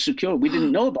had no security. We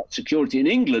didn't know about security. In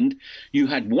England, you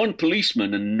had one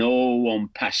policeman and no one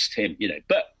passed him, you know.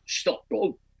 But stop.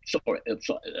 Oh, sorry.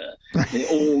 They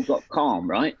all got calm,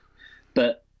 right?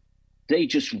 But they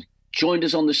just joined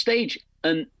us on the stage.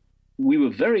 And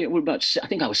I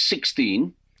think I was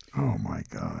 16. Oh, my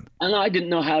God. And I didn't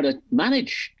know how to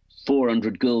manage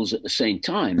 400 girls at the same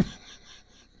time.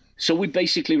 So we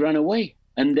basically ran away.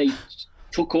 And they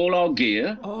took all our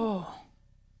gear. Oh.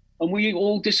 and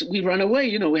we ran away.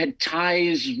 You know, we had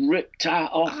ties ripped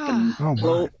off and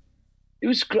clothes. It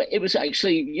was great. It was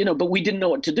actually, you know, but we didn't know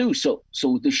what to do. So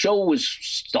the show was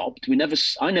stopped.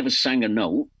 I never sang a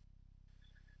note.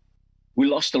 We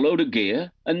lost a load of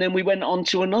gear, and then we went on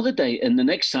to another day. And the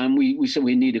next time we said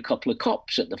we need a couple of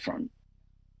cops at the front,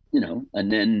 you know,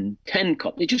 and then 10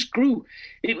 cops. It just grew.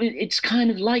 It's kind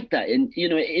of like that. And, you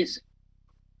know, it is.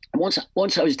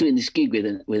 Once I was doing this gig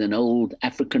with an old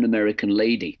African-American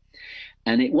lady,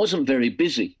 and it wasn't very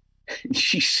busy. And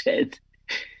she said,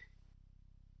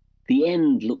 the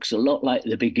end looks a lot like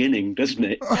the beginning, doesn't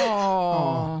it?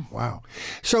 Oh, wow.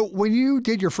 So when you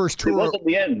did your first tour... It wasn't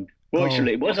the end.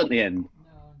 Fortunately, it wasn't the end.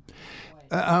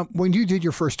 When you did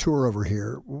your first tour over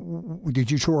here,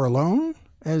 did you tour alone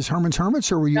as Herman's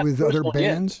Hermits, or were you with other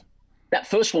bands? Yeah. That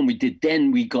first one we did,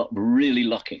 then we got really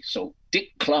lucky. So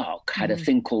Dick Clark had a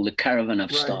thing called the Caravan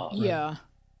of Stars. Yeah.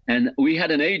 And we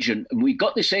had an agent, and we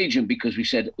got this agent because we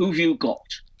said, who've you got?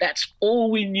 That's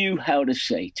all we knew how to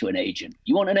say to an agent.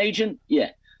 You want an agent?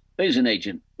 Yeah. Here's an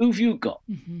agent. Who've you got?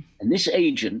 Mm-hmm. And this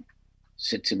agent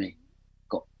said to me,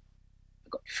 I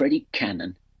got Freddie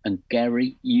Cannon and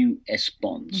Gary U.S.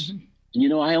 Bonds. Mm-hmm. And, you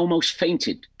know, I almost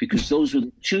fainted because those were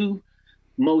the two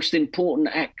most important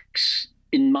acts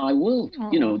in my world.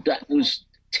 Oh. You know, that was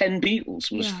 10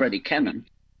 Beatles was Freddie Cannon.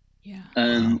 Yeah.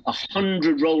 And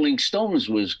 100 Rolling Stones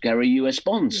was Gary U.S.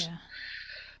 Bonds. Yeah.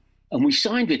 And we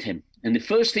signed with him. And the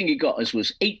first thing he got us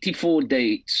was 84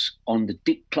 dates on the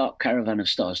Dick Clark Caravan of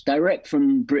Stars, direct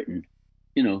from Britain,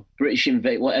 you know, British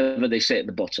invade, whatever they say at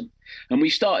the bottom. And we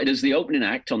started as the opening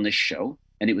act on this show.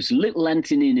 And it was Little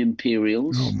Anthony and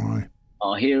Imperials. Oh, my.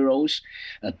 Our heroes,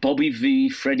 Bobby V,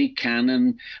 Freddie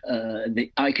Cannon,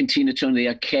 the Ike and Tina Turner, the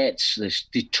Arquettes,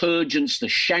 the Detergents, the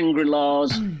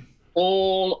Shangri-Las,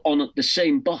 all on the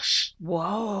same bus.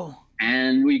 Whoa.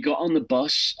 And we got on the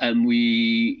bus, and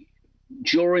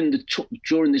during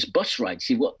this bus ride,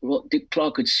 see what Dick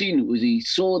Clark had seen was he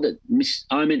saw that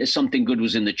I'm Into Something Good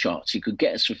was in the charts. He could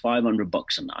get us for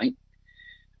 $500 a night,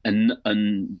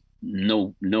 and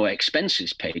no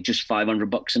expenses paid, just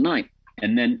 $500 a night,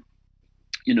 and then,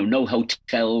 you know, no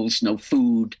hotels, no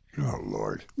food. Oh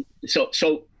Lord! So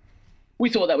we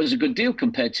thought that was a good deal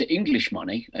compared to English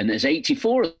money, and there's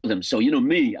 84 of them. So, you know,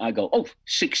 I go,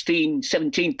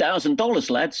 $17,000,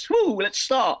 lads. Woo, let's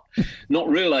start. Not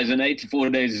realizing 84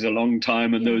 days is a long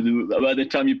time, and by the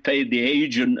time you paid the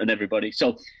agent and everybody.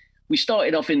 So we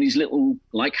started off in these little,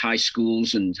 like, high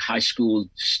schools and high school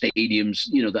stadiums,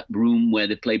 you know, that room where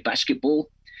they play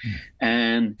basketball.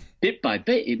 And bit by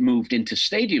bit, it moved into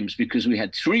stadiums because we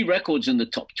had 3 records in the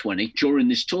top 20 during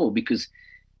this tour, because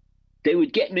they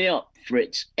would get me up,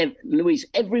 Fritz and Louise,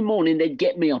 every morning they'd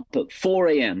get me up at 4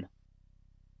 a.m.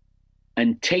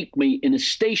 and take me in a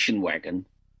station wagon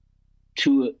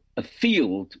to a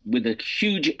field with a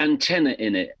huge antenna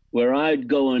in it, where I'd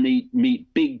go and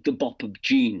meet Big the Bop of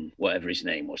Gene, whatever his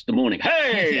name was, the morning.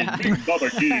 Hey, Big Bop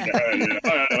of Gene.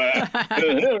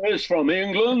 Here is from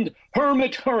England,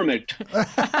 Hermit. You know,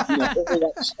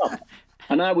 all that stuff.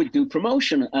 And I would do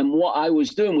promotion. And what I was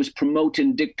doing was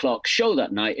promoting Dick Clark's show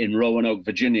that night in Roanoke,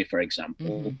 Virginia, for example.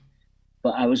 Mm-hmm.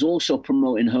 But I was also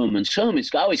promoting Herman's Hermits.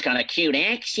 Oh, he's got a cute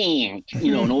accent,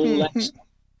 you know, and all that stuff.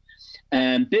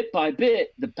 And bit by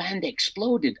bit, the band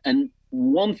exploded. And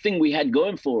one thing we had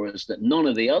going for us that none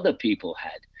of the other people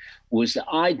had was that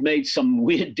I'd made some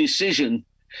weird decision,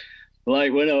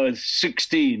 like when I was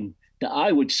 16, that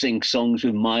I would sing songs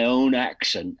with my own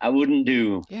accent. I wouldn't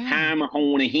do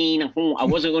I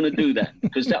wasn't going to do that,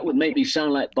 because that would make me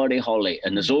sound like Buddy Holly,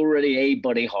 and there's already a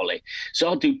Buddy Holly. So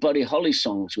I'll do Buddy Holly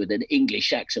songs with an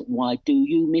English accent. Why do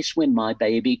you miss when my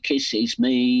baby kisses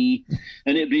me?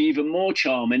 And it'd be even more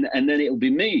charming, and then it'll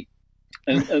be me.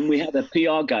 And we had a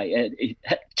PR guy,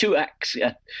 2 acts,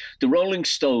 the Rolling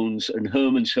Stones and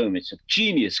Herman's Hermits, a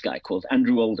genius guy called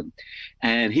Andrew Oldham.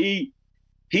 And he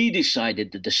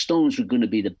decided that the Stones were going to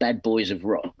be the bad boys of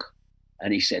rock.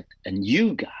 And he said, and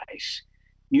you guys,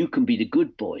 you can be the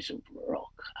good boys of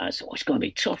rock. I said, it's going to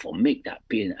be tough on Mick, that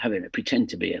having to pretend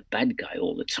to be a bad guy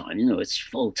all the time. You know, it's a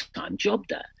full-time job,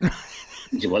 that.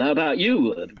 He said, well, how about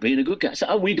you being a good guy? I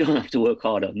said, we don't have to work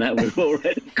hard on that. We're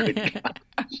already good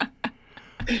guys.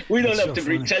 We don't have to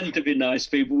pretend to be nice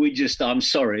people. I'm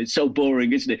sorry, it's so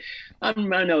boring, isn't it? I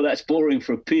know that's boring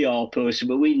for a PR person,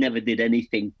 but we never did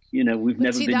anything. You know, we've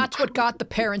never been... See, that's what got the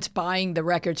parents buying the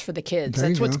records for the kids.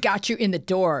 That's what's got you in the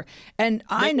door. And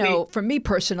I know, for me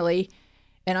personally,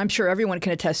 and I'm sure everyone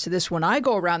can attest to this, when I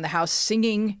go around the house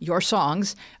singing your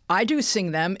songs, I do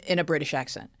sing them in a British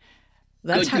accent.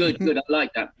 Good. I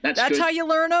like that. That's how you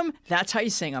learn them. That's how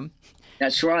you sing them.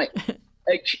 That's right.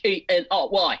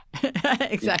 Henry.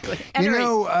 Exactly. You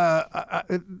know,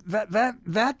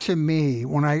 that to me,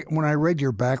 when I read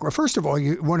your background, first of all,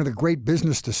 one of the great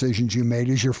business decisions you made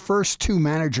is your first two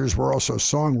managers were also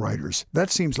songwriters. That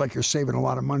seems like you're saving a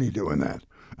lot of money doing that.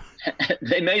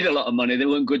 They made a lot of money. They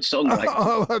weren't good songwriters.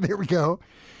 Oh, there we go.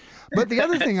 But the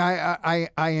other thing I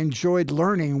enjoyed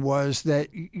learning was that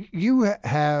you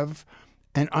have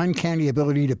an uncanny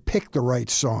ability to pick the right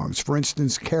songs. For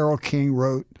instance, Carole King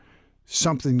wrote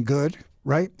Something Good,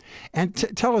 right? And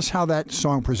tell us how that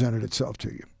song presented itself to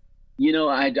you. You know,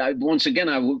 I once again,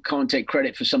 I can't take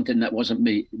credit for something that wasn't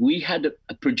me. We had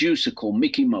a producer called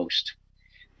Mickey Most,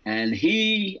 and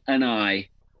he and I,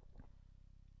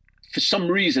 for some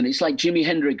reason, it's like Jimi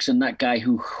Hendrix and that guy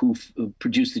who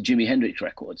produced the Jimi Hendrix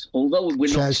records. Although we're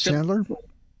Chaz Chandler?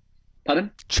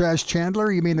 Pardon? Chaz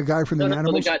Chandler? You mean the guy from the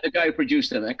Animals? The guy who produced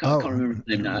them. I can't remember his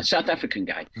name now. A South African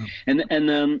guy. Oh.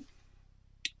 And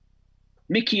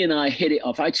Mickey and I hit it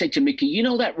off. I'd say to Mickey, you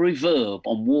know that reverb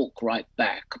on Walk Right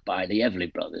Back by the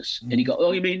Everly Brothers? And he go,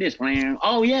 oh, you mean this?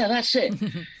 Oh, yeah, that's it.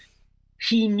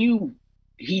 He knew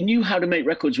how to make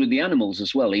records with the Animals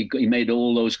as well. He made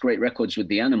all those great records with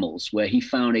the Animals where he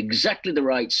found exactly the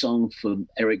right song for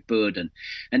Eric Burdon.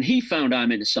 And he found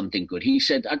I'm Into Something Good. He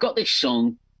said, I got this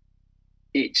song.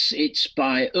 It's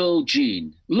by Earl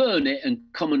Jean. Learn it and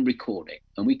come and record it.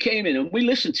 And we came in and we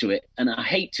listened to it. And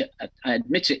I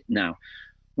admit it now.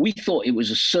 We thought it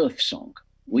was a surf song.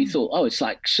 We thought, oh, it's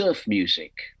like surf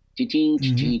music.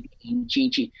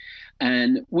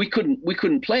 And we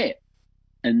couldn't play it.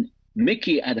 And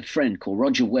Mickey had a friend called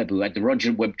Roger Webb who had the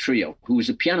Roger Webb Trio, who was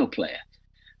a piano player.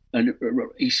 And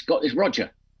he's got this,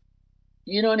 Roger,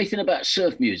 you know anything about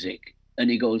surf music? And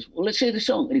he goes, well, let's hear the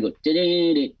song. And he goes, did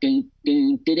it. And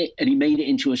he made it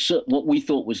into what we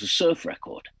thought was a surf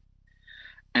record.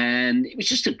 And it was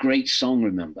just a great song,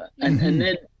 remember?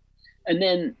 And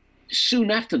then soon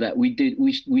after that, we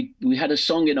had a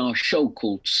song in our show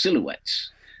called Silhouettes.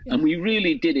 Yeah. And we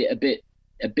really did it a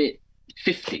bit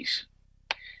 50s.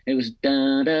 It was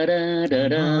da da da da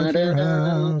da da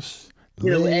da. You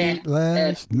know,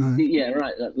 last night. Yeah,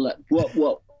 right.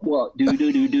 What?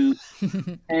 Do.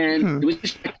 And it was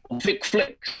just Vic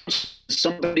Flick,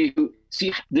 somebody who,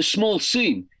 see, the small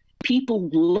scene, people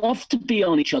love to be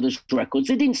on each other's records.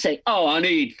 They didn't say, oh, I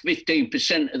need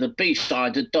 15% of the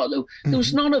B-side. There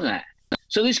was none of that.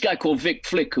 So this guy called Vic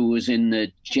Flick, who was in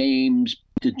the John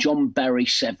Barry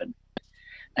 7,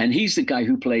 and he's the guy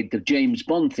who played the James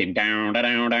Bond theme. Down,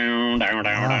 down, down, down, down,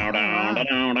 down, down,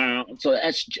 down, down. So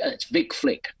that's Vic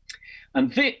Flick.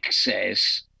 And Vic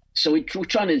says, so we're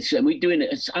trying to, we're doing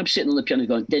it. I'm sitting on the piano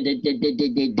going, and he goes,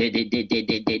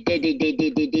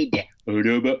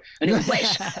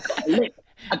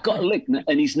 I got a lick.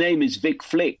 And his name is Vic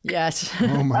Flick. Yes.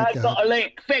 Oh my God. I got a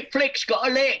lick. Vic Flick's got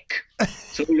a lick.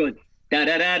 So we're going, da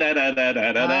da da da da da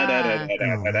da da da da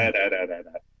da da da da.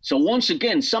 So once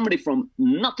again, somebody from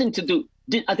nothing to do,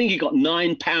 I think he got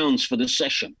 £9 for the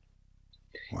session.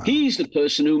 Wow. He's the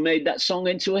person who made that song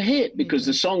into a hit because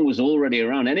the song was already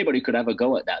around. Anybody could have a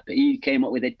go at that, but he came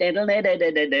up with it. That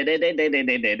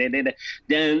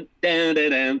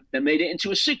made it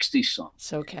into a 60s song.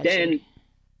 So catchy. Then,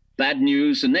 bad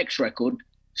news, the next record,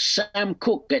 Sam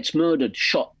Cooke gets murdered,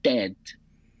 shot dead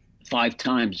 5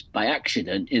 times by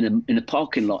accident in a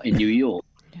parking lot in New York.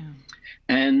 Yeah.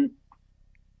 And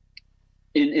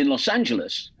in Los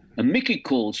Angeles, and Mickey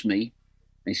calls me.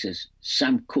 He says,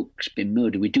 Sam Cooke's been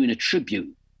murdered. We're doing a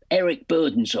tribute. Eric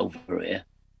Burdon's over here.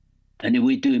 And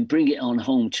we're doing Bring It On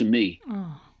Home to Me.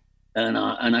 Oh. And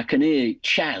I can hear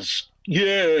Chaz.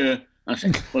 Yeah. I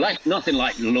said, well, that's nothing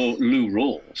like Lou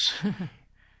Rawls.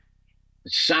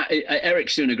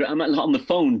 Eric's doing I'm on the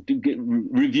phone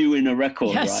reviewing a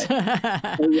record, yes.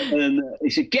 Right? and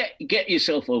he said, get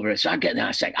yourself over here. So I get there.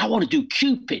 I say, I want to do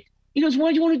Cupid. He goes,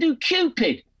 why do you want to do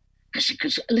Cupid? I said,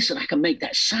 because, listen, I can make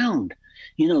that sound.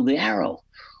 You know, the arrow.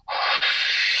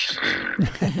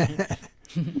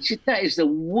 He said, that is the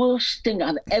worst thing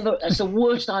that's the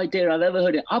worst idea I've ever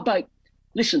heard. I'll be,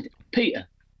 listen, Peter,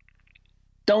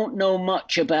 don't know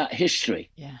much about history.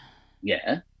 Yeah.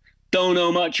 Yeah. Don't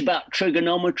know much about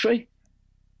trigonometry.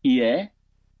 Yeah.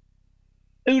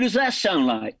 Who does that sound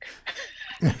like?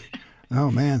 Oh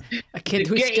man, a kid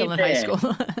who's still in high school.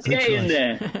 Get in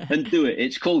there and do it.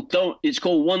 It's called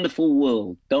Wonderful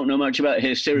World. Don't know much about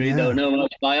history. Yeah. Don't know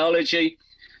much biology.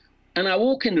 And I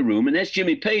walk in the room, and there's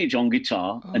Jimmy Page on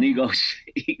guitar, and he goes,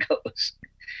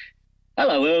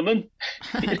 "Hello, Herman."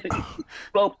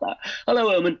 Hello,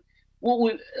 Herman.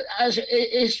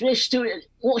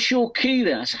 What's your key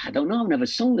there? I said, I don't know. I've never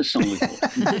sung the song before.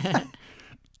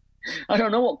 I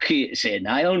don't know what key it's in.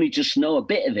 I only just know a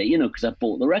bit of it, because I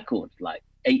bought the record like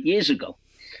 8 years ago.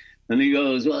 And he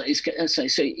goes, well, so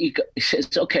he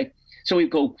says, okay. So we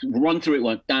go run through it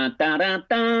one, da da da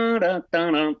da da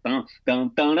da da da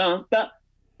da da,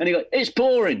 and he goes, it's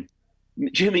boring.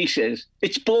 Jimmy says,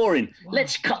 it's boring. Wow.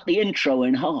 Let's cut the intro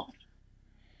in half.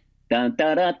 Da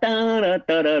da da da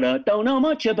da da da. Don't know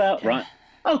much about. Right.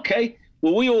 Okay.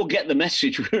 Well, we all get the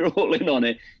message. We're all in on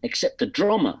it, except the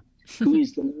drummer, who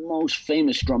is the most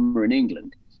famous drummer in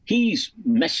England. He's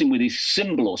messing with his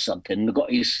cymbal or something and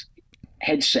got his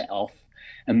headset off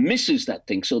and misses that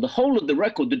thing. So the whole of the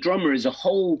record, the drummer is a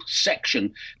whole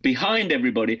section behind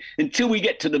everybody until we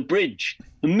get to the bridge.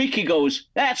 And Mickey goes,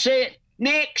 that's it,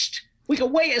 next. We go,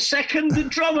 wait a second, the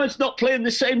drummer's not playing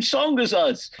the same song as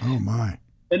us. Oh, my.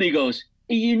 And he goes,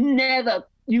 you never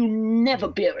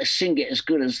be able to sing it as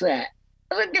good as that.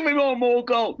 I said, give me one more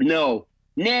go. No,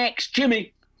 next,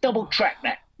 Jimmy, double track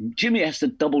that. Jimmy has to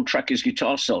double track his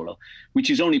guitar solo, which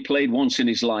he's only played once in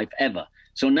his life ever.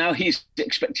 So now he's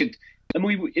expected,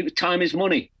 and time is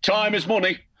money. Time is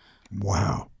money.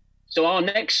 Wow. So our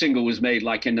next single was made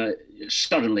like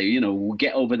suddenly, we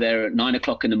get over there at 9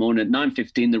 o'clock in the morning. At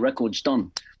 9:15, the record's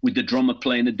done with the drummer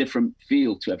playing a different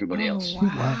feel to everybody else.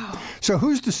 Wow. So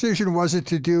whose decision was it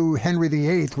to do Henry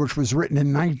VIII, which was written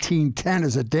in 1910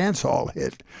 as a dance hall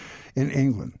hit in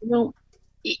England?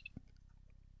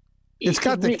 It's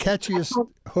got the catchiest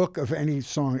hook of any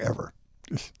song ever.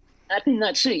 I think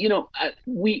that's it.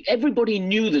 Everybody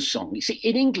knew the song. You see,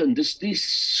 in England, there's these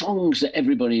songs that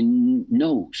everybody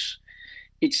knows.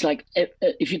 It's like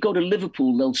if you go to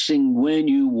Liverpool, they'll sing "When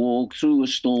You Walk Through a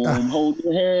Storm, Hold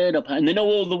Your Head Up," and they know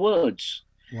all the words.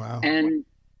 Wow! And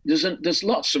there's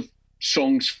lots of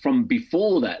songs from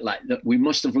before that, like that we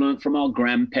must have learned from our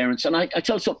grandparents. And I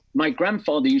tell you something, my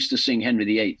grandfather used to sing Henry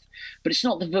VIII, but it's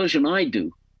not the version I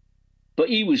do. But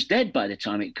he was dead by the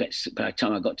time I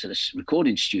got to this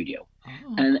recording studio.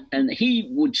 Oh. And he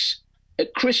would,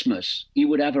 at Christmas, he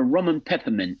would have a rum and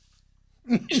peppermint.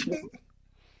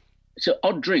 It's an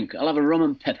odd drink. I'll have a rum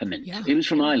and peppermint. Yeah. He was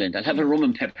from Ireland. I'd have a rum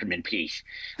and peppermint, please.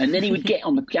 And then he would get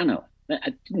on the piano.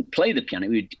 I didn't play the piano.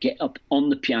 He would get up on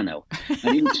the piano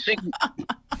and he would sing.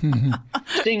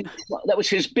 That was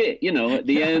his bit, at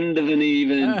the end of an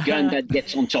evening, Granddad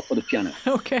gets on top of the piano.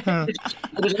 Okay. It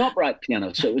was an upright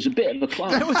piano, so it was a bit of a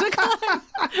climb. It was a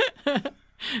climb.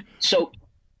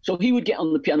 So he would get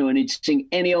on the piano and he'd sing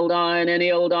Any Old Iron,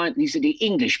 Any Old Iron. These are the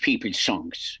English people's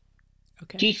songs.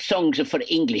 Okay. These songs are for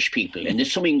the English people, and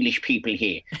there's some English people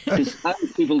here. Because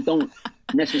Irish people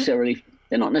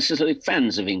they're not necessarily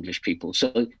fans of English people.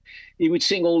 So he would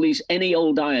sing all these Any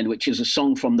Old Iron, which is a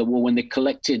song from the war when they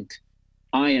collected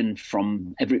iron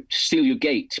from steal your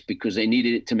gate because they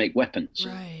needed it to make weapons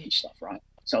and stuff, right?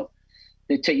 So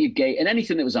they'd take your gate and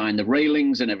anything that was iron, the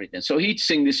railings and everything. So he'd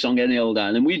sing this song, Any Old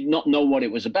Iron, and we'd not know what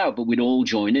it was about, but we'd all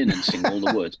join in and sing all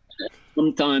the words.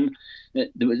 Sometime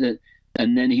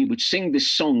and then he would sing this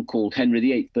song called Henry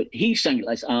VIII, but he sang it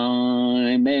like,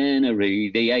 I'm Henry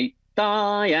VIII,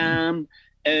 I am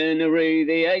Henry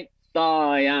VIII,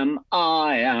 I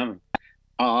am.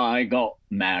 I got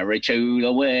married to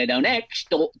the widow next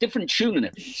door. Different tune and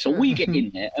everything. So we get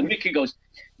in there, and Mickey goes,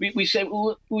 we say,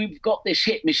 well, we've got this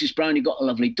hit, Mrs. Brown, you've got a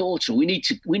lovely daughter. We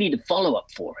need a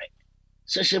follow-up for it.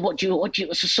 So I said, what's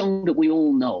a song that we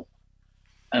all know?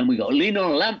 And we go, lean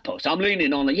on a lamppost. I'm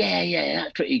leaning on it. Yeah,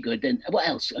 that's pretty good. Then what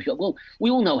else? I go, well, we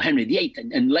all know Henry VIII.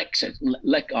 And Lex,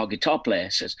 our guitar player,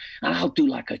 says, and I'll do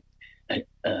like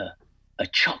a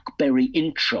Chuck Berry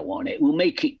intro on it. We'll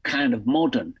make it kind of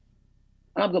modern.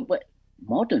 And I've got, but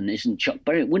modern isn't Chuck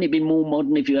Berry. Wouldn't it be more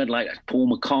modern if you had like a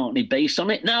Paul McCartney bass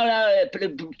on it? No,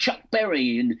 Chuck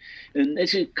Berry. And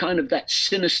there's a kind of that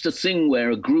sinister thing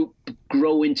where a group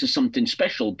grow into something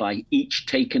special by each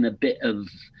taking a bit of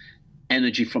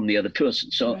energy from the other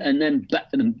person. So, right. And then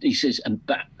he says, and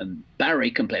Barry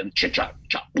can play chuck,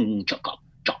 and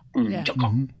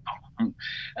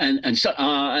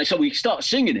so we start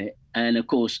singing it. And of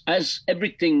course, as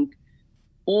everything,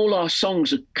 all our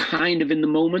songs are kind of in the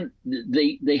moment.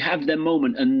 They have their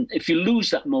moment, and if you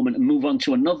lose that moment and move on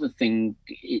to another thing,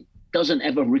 it doesn't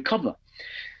ever recover.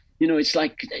 It's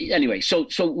like, anyway. So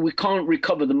we can't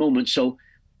recover the moment. So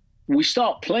we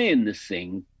start playing the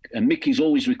thing. And Mickey's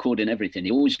always recording everything.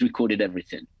 He always recorded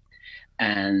everything.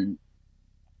 And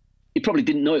he probably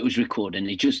didn't know it was recording.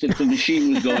 He just, if the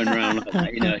machine was going around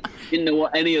like that, didn't know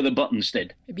what any of the buttons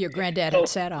did. Maybe your granddad had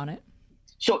sat on it.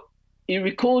 So he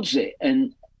records it.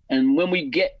 And when we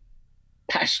get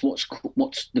past what's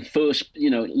the first,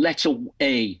 letter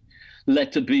A,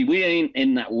 letter B, we ain't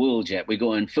in that world yet. We're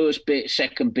going first bit,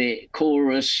 second bit,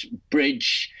 chorus,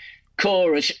 bridge,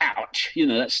 chorus, ouch. You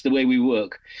know, that's the way we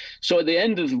work. So at the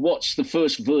end of what's the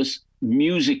first verse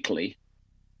musically,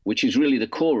 which is really the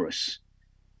chorus,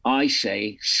 I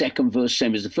say second verse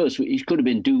same as the first. It could have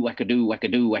been do wacka-doo,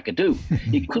 wacka-doo, wacka-doo.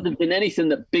 It could have been anything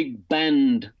that big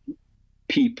band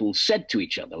people said to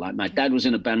each other. Like my dad was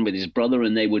in a band with his brother,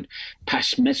 and they would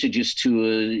pass messages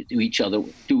to each other.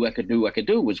 Do wacka-doo,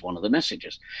 wacka-doo was one of the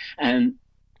messages. And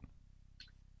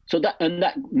so that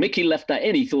Mickey left that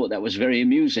in. He thought that was very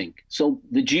amusing. So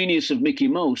the genius of Mickey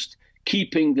Most,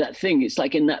 keeping that thing, it's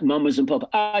like in that Mamas and Papa,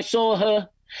 I saw her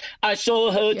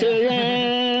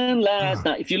to last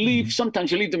night. If you leave,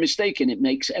 sometimes you leave the mistake in, it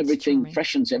makes everything,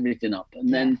 freshens everything up.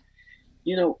 And then,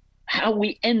 you know, how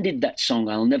we ended that song,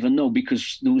 I'll never know,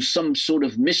 because there was some sort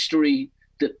of mystery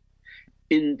that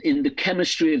in the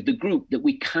chemistry of the group that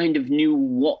we kind of knew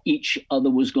what each other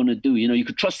was going to do. You know, you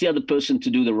could trust the other person to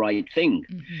do the right thing.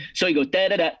 So you go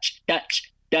da-da-da,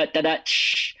 da-da-da,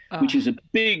 which is a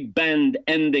big band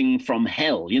ending from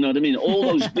hell. You know what I mean? All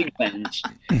those big bands,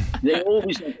 they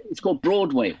always, it's called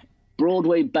Broadway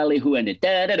ballyhoo ended.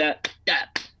 Da-da-da,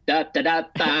 da-da-da,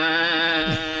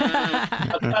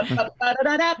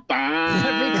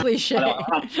 Every cliche.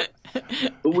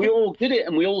 But we all did it,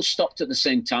 and we all stopped at the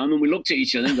same time, and we looked at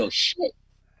each other and go, shit,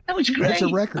 that was great. That's a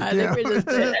record. I think we just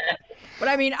did. But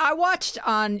I mean, I watched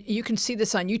you can see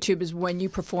this on YouTube, is when you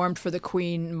performed for the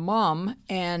Queen Mum,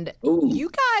 and you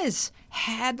guys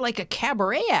had like a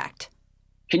cabaret act.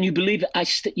 Can you believe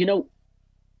it? You know,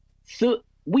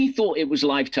 we thought it was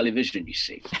live television, you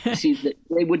see. That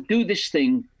they would do this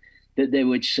thing that they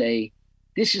would say,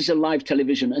 this is a live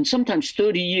television. And sometimes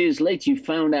 30 years later, you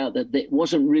found out that it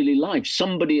wasn't really live.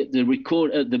 Somebody at the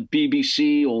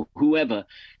BBC or whoever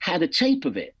had a tape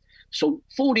of it. So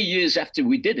 40 years after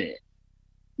we did it,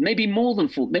 maybe more than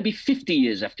 40, maybe 50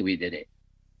 years after we did it,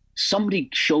 somebody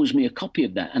shows me a copy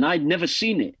of that, and I'd never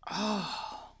seen it.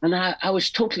 And I was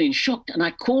totally in shock. And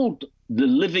I called the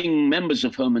living members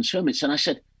of Herman's Hermits, and I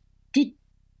said, did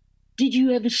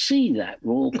you ever see that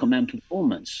Royal Command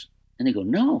performance? And they go,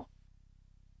 no.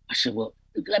 I said, well,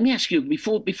 let me ask you,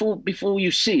 before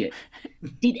you see it,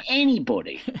 did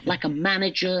anybody, like a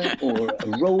manager or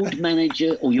a road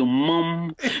manager or your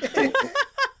mum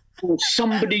or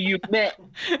somebody you met,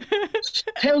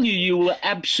 tell you were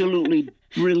absolutely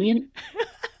brilliant?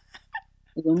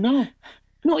 I go, no,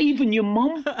 not even your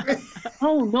mum.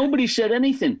 Oh, nobody said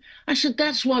anything. I said,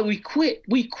 that's why we quit.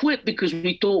 We quit because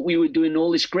we thought we were doing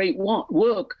all this great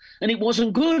work, and it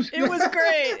wasn't good. It was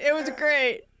great. It was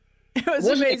great. It was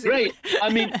amazing. Great. I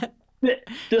mean,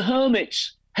 the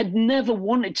Hermits had never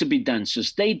wanted to be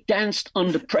dancers. They danced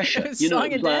under pressure. You know,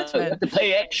 you have to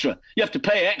pay extra. You have to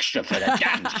pay extra for that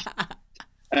dance.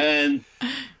 And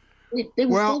they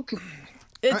were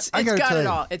It's got it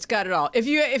all. It's got it all. If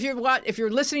you're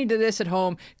listening to this at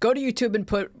home, go to YouTube and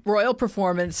put Royal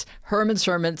Performance, Herman's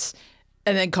Hermits,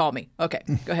 and then call me. Okay,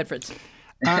 go ahead, Fritz.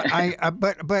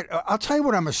 But I'll tell you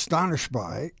what I'm astonished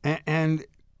by, and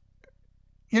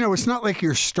you know, it's not like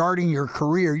you're starting your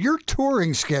career. Your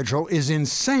touring schedule is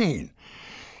insane.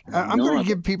 I'm going to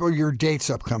give people your dates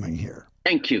upcoming here.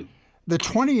 Thank you. The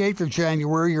 28th of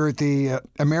January, you're at the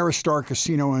Ameristar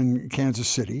Casino in Kansas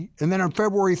City. And then on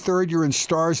February 3rd, you're in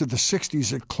Stars of the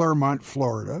 60s at Claremont,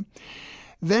 Florida.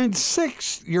 Then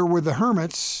 6th, you're with the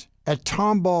Hermits at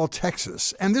Tomball,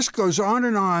 Texas. And this goes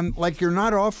on like you're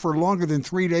not off for longer than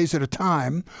 3 days at a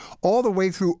time, all the way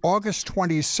through August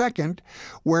 22nd,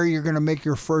 where you're going to make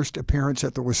your first appearance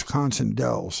at the Wisconsin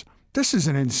Dells. This is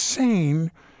an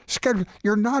insane schedule.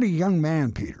 You're not a young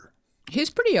man, Peter. He's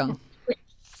pretty young.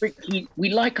 We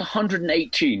like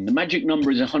 118. The magic number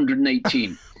is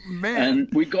 118. Man. And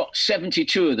we got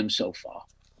 72 of them so far.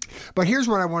 But here's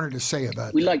what I wanted to say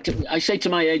about that. I say to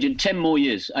my agent, 10 more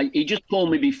years. He just called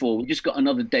me before. We just got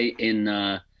another date in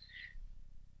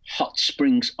Hot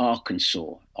Springs,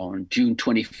 Arkansas on June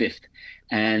 25th.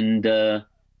 And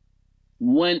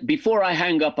before I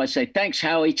hang up, I say, thanks,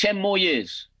 Howie, 10 more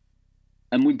years.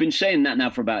 And we've been saying that now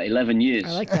for about 11 years.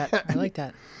 I like that. I like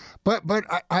that. But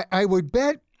I would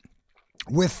bet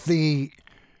with the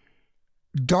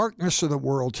darkness of the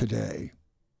world today,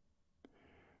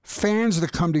 fans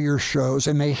that come to your shows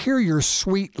and they hear your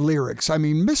sweet lyrics. I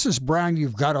mean, Mrs. Brown,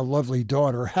 You've Got a Lovely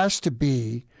Daughter has to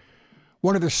be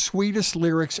one of the sweetest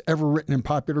lyrics ever written in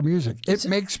popular music. It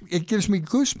gives me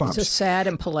goosebumps. It's a sad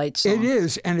and polite song. It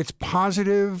is, and it's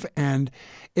positive, and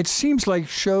it seems like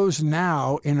shows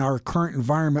now in our current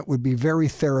environment would be very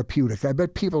therapeutic. I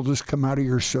bet people just come out of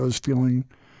your shows feeling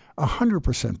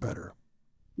 100% better.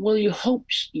 Well, you hope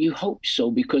so,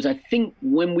 because I think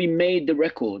when we made the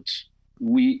records,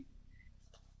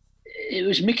 it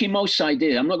was Mickey Most's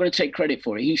idea. I'm not going to take credit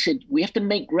for it. He said, we have to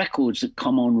make records that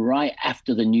come on right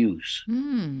after the news.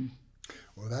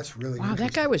 Well, that's really wow.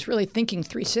 That guy was really thinking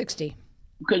 360.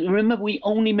 Because remember, we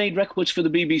only made records for the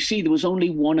BBC. There was only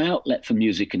one outlet for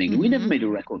music in England. We never made a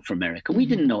record for America. We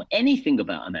didn't know anything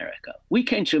about America. We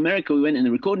came to America, we went in the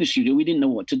recording studio, we didn't know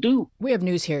what to do. We have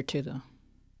news here too, though.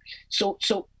 So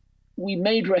we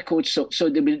made records so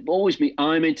there would always be,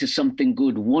 I'm into something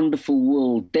good, wonderful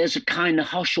world, there's a kind of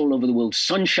hush all over the world,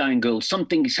 Sunshine Girl,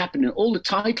 something is happening. All the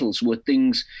titles were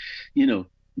things, you know,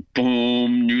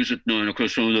 boom, news at 9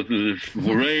 o'clock,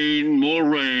 rain, more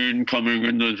rain coming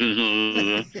in.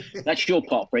 That's your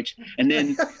pop, Rich. And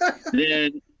then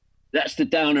that's the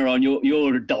downer on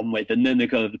you're done with. And then they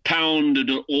go, the pound at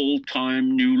an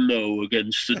all-time new low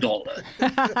against the dollar.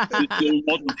 It will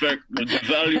not affect, the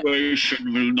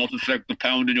devaluation will not affect the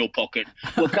pound in your pocket.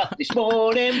 Woke up this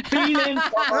morning feeling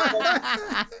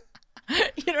fine.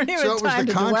 You don't even so it was time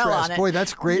the to dwell contrast. on it. Boy,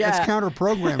 that's great. Yeah. That's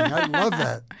counter-programming. I love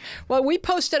that. Well, we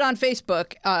posted on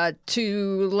Facebook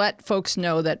to let folks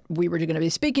know that we were going to be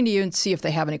speaking to you and see if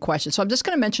they have any questions. So I'm just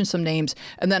going to mention some names,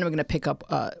 and then I'm going to pick up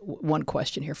one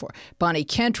question here for Bonnie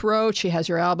Kent wrote. She has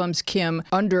your albums. Kim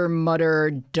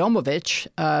Undermutter Domovich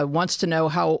wants to know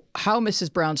how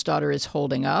Mrs. Brown's daughter is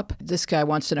holding up. This guy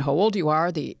wants to know how old you are.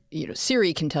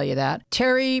 Siri can tell you that.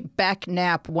 Terry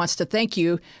Backnap wants to thank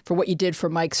you for what you did for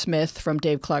Mike Smith from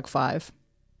Dave Clark 5.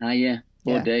 Yeah.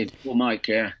 Poor Dave. Poor Mike,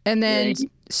 yeah. And then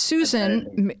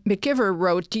Susan McGiver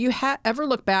wrote, do you ever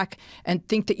look back and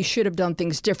think that you should have done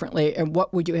things differently? And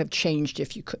what would you have changed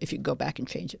if you could go back and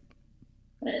change it?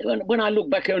 When I look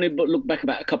back, I only look back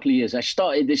about a couple of years. I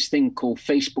started this thing called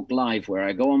Facebook Live, where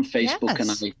I go on Facebook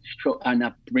and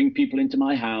I bring people into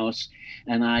my house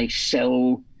and I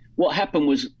sell. What happened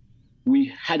was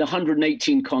we had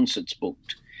 118 concerts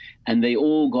booked, and they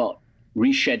all got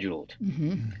rescheduled.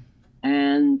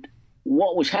 And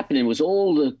what was happening was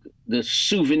all the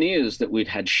souvenirs that we'd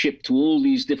had shipped to all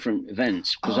these different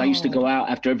events, because I used to go out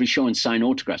after every show and sign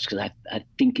autographs, because I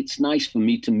think it's nice for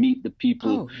me to meet the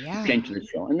people who came to the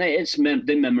show, and they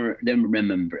remember it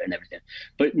and everything.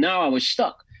 But now I was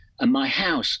stuck, and my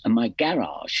house and my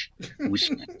garage was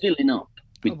filling up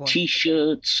with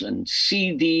T-shirts and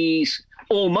CDs,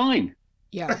 all mine.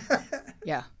 Yeah.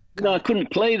 No, I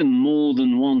couldn't play them more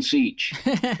than once each.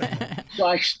 So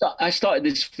I started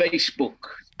this Facebook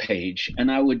page,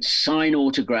 and I would sign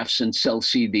autographs and sell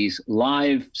CDs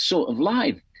live.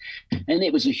 And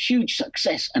it was a huge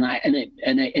success. And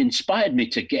it inspired me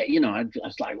to get, I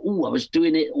was like, I was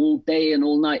doing it all day and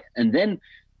all night. And then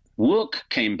work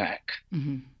came back.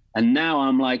 And now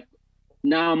I'm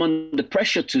under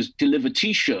pressure to deliver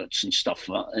T-shirts and stuff,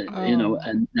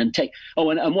 and take.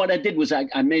 And what I did was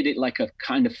I made it like a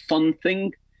kind of fun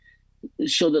thing,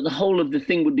 so that the whole of the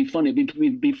thing would be fun.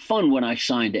 It'd be fun when I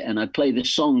signed it, and I'd play the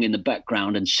song in the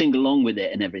background and sing along with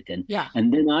it and everything. Yeah.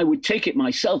 And then I would take it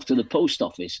myself to the post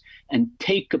office and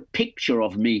take a picture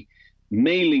of me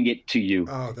mailing it to you.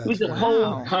 Oh, that's it was a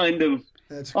whole kind of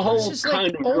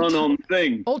run-on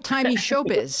thing. Old-timey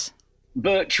showbiz.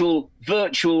 Virtual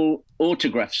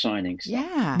autograph signings.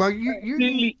 Yeah. But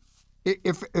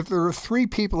if there are 3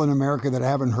 people in America that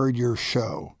haven't heard your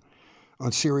show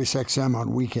on Sirius XM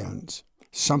on weekends,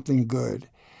 Something Good,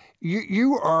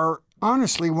 you are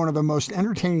honestly one of the most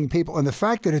entertaining people. And the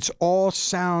fact that it's all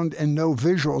sound and no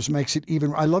visuals makes it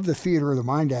even. I love the theater of the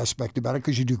mind aspect about it,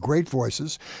 because you do great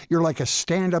voices. You're like a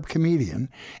stand-up comedian,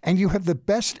 and you have the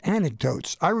best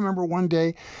anecdotes. I remember one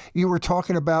day you were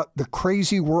talking about the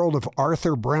crazy world of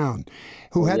Arthur Brown,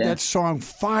 who had that song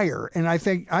Fire. And I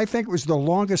think it was the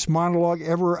longest monologue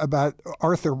ever about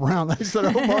Arthur Brown. I said,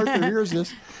 I hope Arthur hears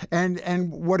this.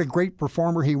 And what a great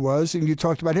performer he was. And you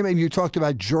talked about him, and you talked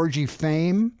about Georgie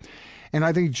Fame. And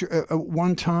I think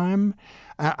one time,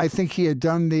 I think he had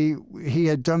done the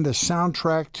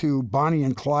soundtrack to Bonnie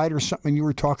and Clyde or something you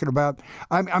were talking about.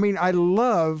 I mean, I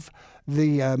love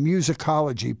the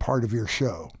musicology part of your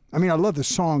show. I mean, I love the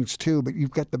songs too, but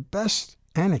you've got the best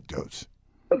anecdotes.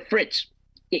 But Fritz,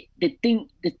 the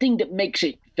thing that makes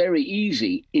it very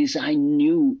easy is I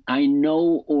knew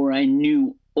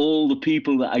all the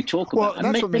people that I talk about. Well,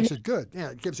 that's what makes it good.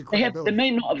 Yeah, it gives you credibility. They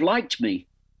may not have liked me,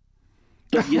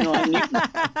 but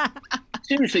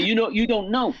seriously, you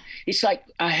don't know. It's like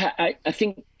I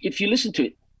think if you listen to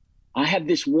it, I have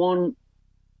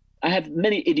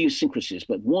many idiosyncrasies,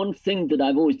 but one thing that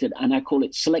I've always did, and I call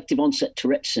it selective onset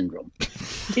Tourette syndrome.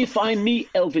 If I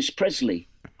meet Elvis Presley,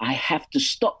 I have to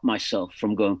stop myself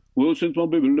from going, well, since my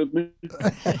baby left me.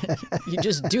 You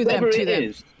just do them to them.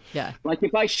 Is. Yeah. Like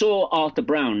if I saw Arthur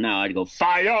Brown now, I'd go,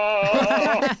 fire!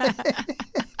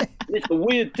 It's a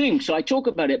weird thing. So I talk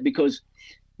about it because,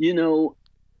 you know,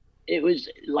 it was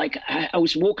like I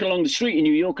was walking along the street in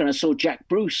New York and I saw Jack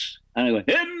Bruce. And I went,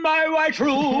 in my white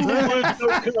room, with no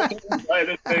curtains by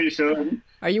the station.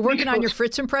 Are you working on your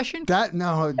Fritz impression?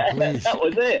 No, please. That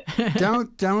was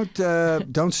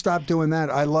it. Don't stop doing that.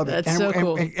 I love it. That's so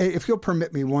cool. And if you'll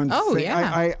permit me one thing,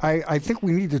 yeah. I think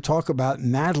we need to talk about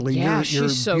Natalie, your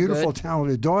so beautiful, good.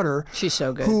 talented daughter. She's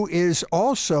so good. Who is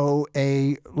also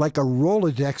like a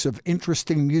Rolodex of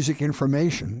interesting music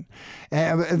information,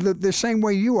 the same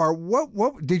way you are.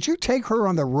 What did you take her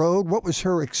on the road? What was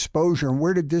her exposure, and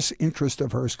where did this interest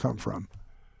of hers come from?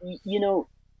 You know,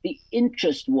 the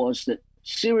interest was that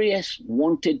Sirius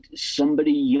wanted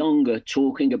somebody younger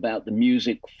talking about the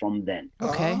music from then.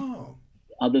 Okay.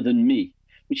 Other than me,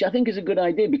 which I think is a good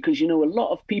idea because, you know, a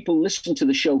lot of people listen to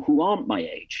the show who aren't my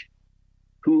age,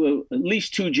 who are at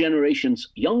least 2 generations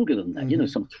younger than that, you know,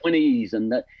 some 20s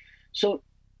and that. So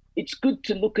it's good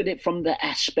to look at it from the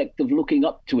aspect of looking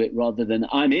up to it rather than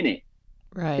I'm in it.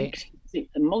 Right.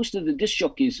 Most of the disc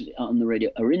jockeys on the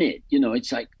radio are in it. You know,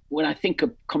 it's like when I think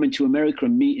of coming to America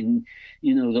and meeting,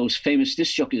 you know, those famous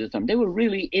disc jockeys at the time, they were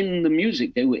really in the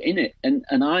music. They were in it. And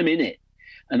I'm in it.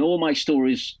 And all my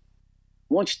stories,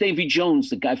 once Davy Jones,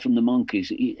 the guy from the Monkees,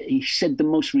 he said the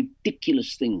most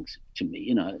ridiculous things to me.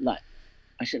 You know, like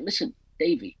I said, listen,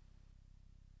 Davy,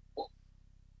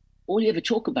 all you ever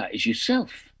talk about is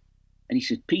yourself. And he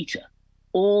said, Peter,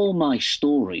 all my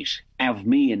stories have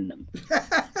me in them.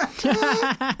 Isn't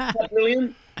that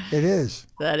brilliant? It is.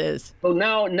 That is. So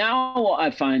now what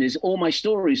I find is all my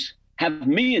stories have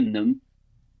me in them,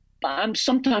 but I'm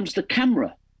sometimes the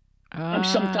camera. I'm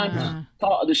sometimes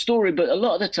part of the story, but a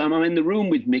lot of the time I'm in the room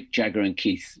with Mick Jagger and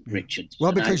Keith Richards.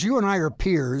 Well, because you and I are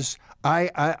peers,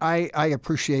 I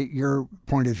appreciate your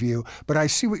point of view, but I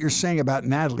see what you're saying about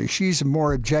Natalie. She's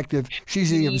more objective.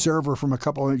 She's the observer from a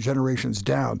couple of generations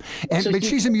down. But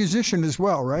she's a musician as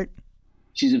well, right?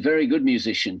 She's a very good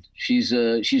musician. She's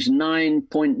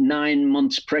 9.9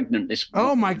 months pregnant this month.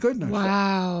 Oh, my goodness.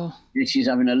 Wow. She's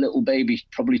having a little baby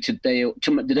probably today. Oh,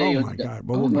 my God.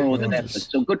 Well, more than ever.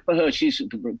 So good for her. She's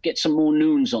get some more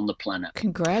Noones on the planet.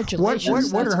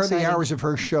 Congratulations. What are exciting. the hours of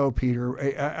her show, Peter?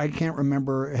 I can't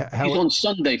remember how. She's on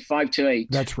Sunday, 5 to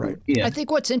 8. That's right. Yeah. I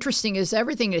think what's interesting is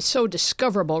everything is so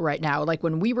discoverable right now. Like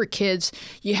when we were kids,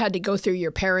 you had to go through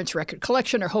your parents' record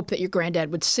collection or hope that your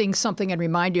granddad would sing something and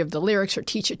remind you of the lyrics or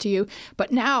teach it to you.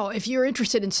 But now, if you're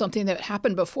interested in something that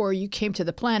happened before you came to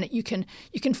the planet, you can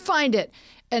find it,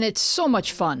 and it's so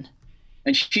much fun.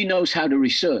 And she knows how to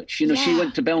research. You know, she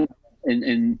went to Belmont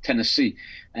in Tennessee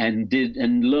and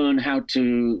learn how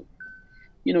to,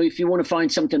 you know, if you want to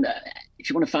find something, if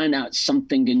you want to find out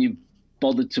something and you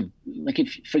bother to, like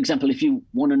if, for example, if you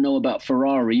want to know about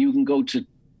Ferrari, you can go to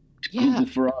Google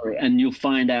Ferrari and you'll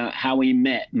find out how he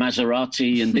met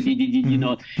Maserati and, you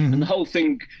know, and the whole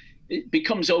thing, it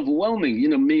becomes overwhelming. You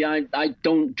know, me, I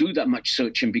don't do that much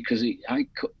searching because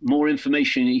more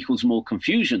information equals more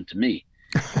confusion to me.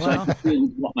 So I just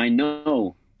do what I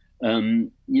know. You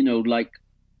know, like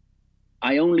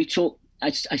I only talk,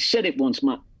 I said it once,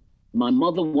 my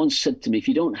mother once said to me, if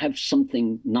you don't have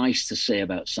something nice to say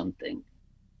about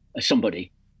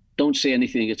somebody, don't say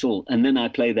anything at all. And then I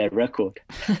play their record.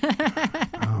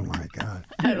 Oh, my God.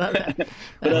 I love that.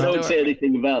 But I don't say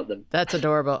anything about them. That's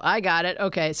adorable. I got it.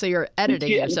 Okay, so you're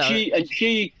editing yourself.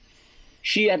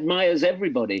 She admires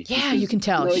everybody. Yeah, because, you can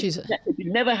tell. You know, if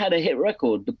you've never had a hit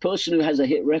record, the person who has a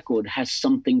hit record has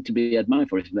something to be admired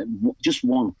for. Just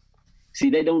one. See,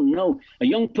 they don't know. A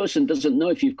young person doesn't know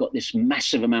if you've got this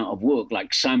massive amount of work,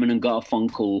 like Simon and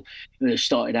Garfunkel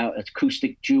started out as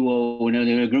acoustic duo, and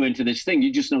they grew into this thing.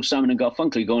 You just know Simon and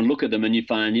Garfunkel. You go and look at them and you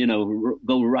find, you know,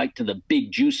 go right to the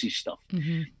big juicy stuff.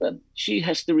 But she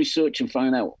has to research and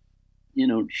find out, you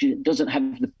know, she doesn't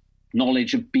have the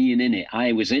knowledge of being in it.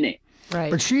 I was in it. Right.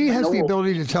 But she has the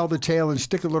ability to tell the tale and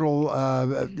stick a little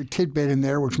tidbit in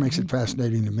there, which makes it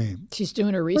fascinating to me. She's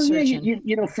doing her research. Well,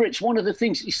 you know, Fritz, one of the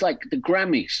things, it's like the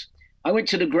Grammys. I went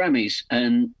to the Grammys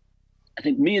and I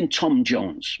think me and Tom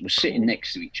Jones were sitting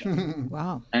next to each other.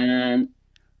 Wow. And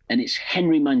it's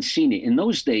Henry Mancini. In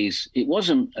those days, it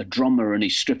wasn't a drummer and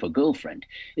his stripper girlfriend.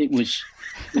 It was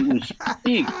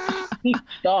big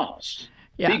stars,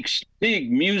 big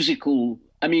musical,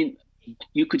 I mean,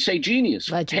 you could say genius.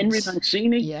 Legends. Henry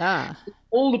Mancini. Yeah.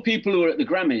 All the people who are at the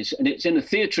Grammys, and it's in a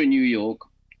theater in New York,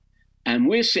 and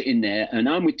we're sitting there, and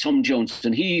I'm with Tom Jones,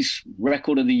 and he's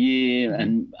record of the year,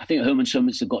 and I think Herman's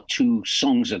have got 2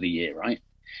 songs of the year, right?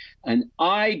 And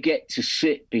I get to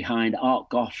sit behind Art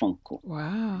Garfunkel.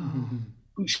 Wow.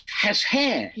 Who has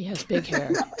hair. He has big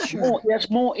hair. Sure.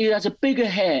 He has a bigger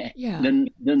hair than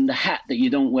the hat that you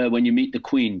don't wear when you meet the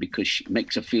Queen because she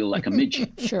makes her feel like a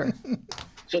midget. Sure.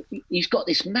 So he's got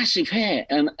this massive hair,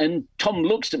 and Tom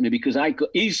looks at me because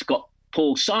he's got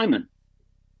Paul Simon.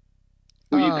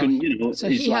 Who you can, so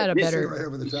he had a better right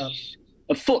over the top.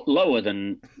 A foot lower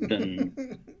than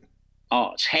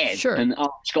Art's head, Sure. and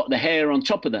Art's got the hair on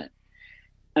top of that.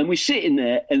 And we're sitting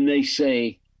there, and they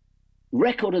say,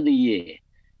 record of the year.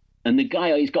 And the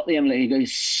guy, he's got the envelope, he goes,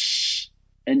 shh.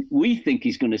 And we think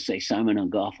he's going to say Simon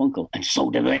and Garfunkel, and so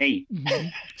do they. Mm-hmm.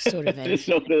 So do they.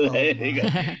 So do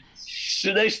they.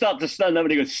 So they start to stand up,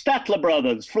 and he goes, Statler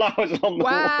Brothers, flowers on the wall.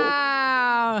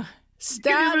 Wow.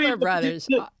 Statler Brothers.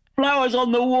 Flowers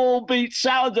on the wall beat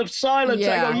sounds of silence.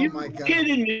 Yeah. I go, you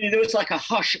kidding me? There was like a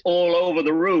hush all over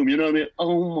the room. You know what I mean?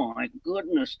 Oh my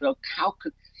goodness! Look, how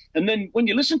could? And then when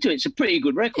you listen to it, it's a pretty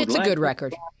good record. It's a good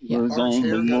record. Yeah. Art's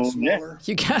hair got smaller.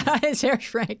 You got his hair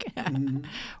shrank.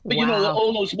 But you know,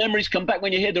 all those memories come back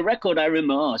when you hear the record. I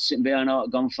remember sitting behind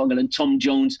Art Garfunkel and Tom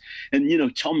Jones, and you know,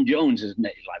 Tom Jones is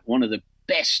like one of the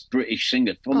best British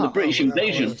singers from the British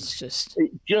Invasion.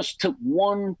 It just took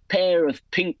one pair of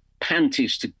pink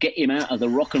panties to get him out of the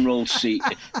rock and roll seat.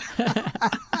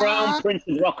 Brown Prince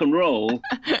of rock and roll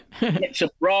gets a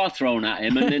bra thrown at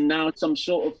him, and then now it's some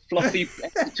sort of fluffy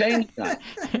entertainer guy.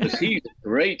 Because he's a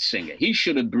great singer. He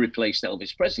should have replaced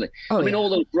Elvis Presley. I mean, all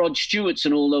those Rod Stewarts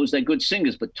and all those, they're good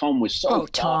singers, but Tom was so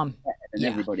far better than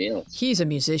everybody else. He's a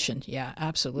musician. Yeah,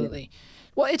 absolutely. Yeah.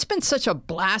 Well, it's been such a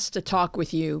blast to talk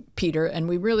with you, Peter, and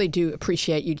we really do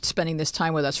appreciate you spending this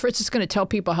time with us. Fritz is going to tell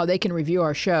people how they can review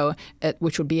our show,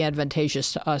 which would be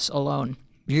advantageous to us alone.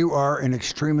 You are an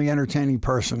extremely entertaining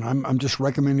person. I'm just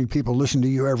recommending people listen to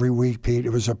you every week, Pete. It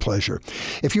was a pleasure.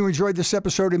 If you enjoyed this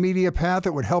episode of Media Path,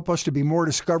 it would help us to be more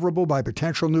discoverable by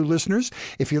potential new listeners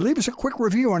if you leave us a quick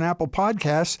review on Apple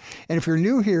Podcasts. And if you're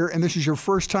new here and this is your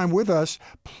first time with us,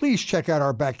 please check out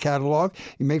our back catalog.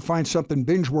 You may find something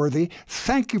binge-worthy.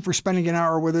 Thank you for spending an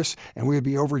hour with us, and we would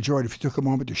be overjoyed if you took a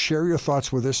moment to share your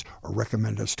thoughts with us or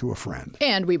recommend us to a friend.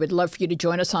 And we would love for you to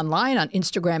join us online on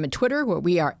Instagram and Twitter, where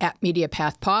we are at Media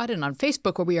Path Pod, and on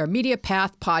Facebook, where we are Media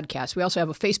Path Podcast. We also have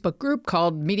a Facebook group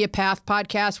called Media Path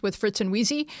Podcast with Fritz and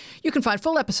Weezy. You can find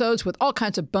full episodes with all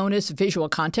kinds of bonus visual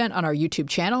content on our YouTube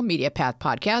channel, Media Path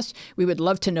Podcast. We would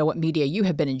love to know what media you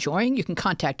have been enjoying. You can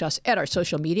contact us at our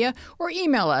social media or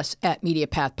email us at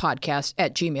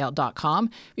mediapathpodcast@gmail.com.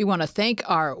 We want to thank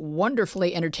our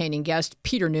wonderfully entertaining guest,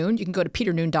 Peter Noone. You can go to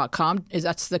peternoone.com.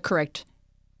 That's the correct...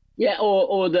 Yeah,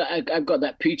 I've got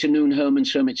that Peter Noone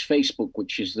Herman's Hermits Facebook,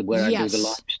 which is where I do the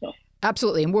live stuff.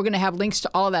 Absolutely. And we're going to have links to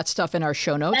all of that stuff in our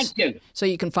show notes. Thank you. So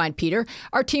you can find Peter.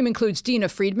 Our team includes Dina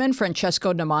Friedman,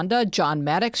 Francesco Namanda, John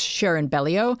Maddox, Sharon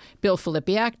Bellio, Bill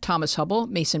Filipiak, Thomas Hubble,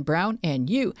 Mason Brown, and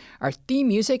you. Our theme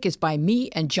music is by me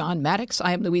and John Maddox.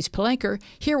 I am Louise Palanker,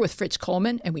 here with Fritz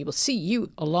Coleman, and we will see you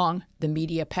along the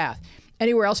media path.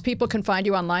 Anywhere else people can find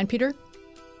you online, Peter?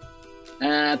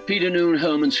 Peter Noone,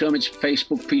 Herman's Hermits,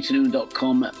 Facebook,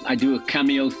 peternoone.com. I do a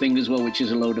cameo thing as well, which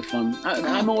is a load of fun.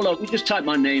 I'm all over. You just type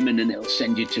my name in and it'll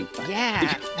send you to... Yeah,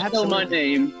 if you spell my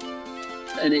name,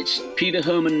 and it's Peter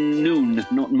Herman Noone,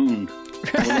 not Moon. So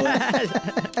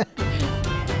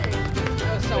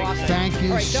awesome. Thank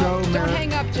you don't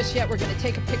hang up just yet. We're going to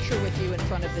take a picture with you in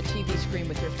front of the TV screen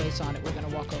with your face on it. We're going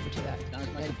to walk over to that.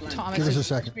 Like Give us a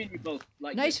second. Nice meeting you both.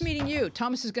 Nice meeting you.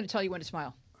 Thomas is going to tell you when to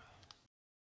smile.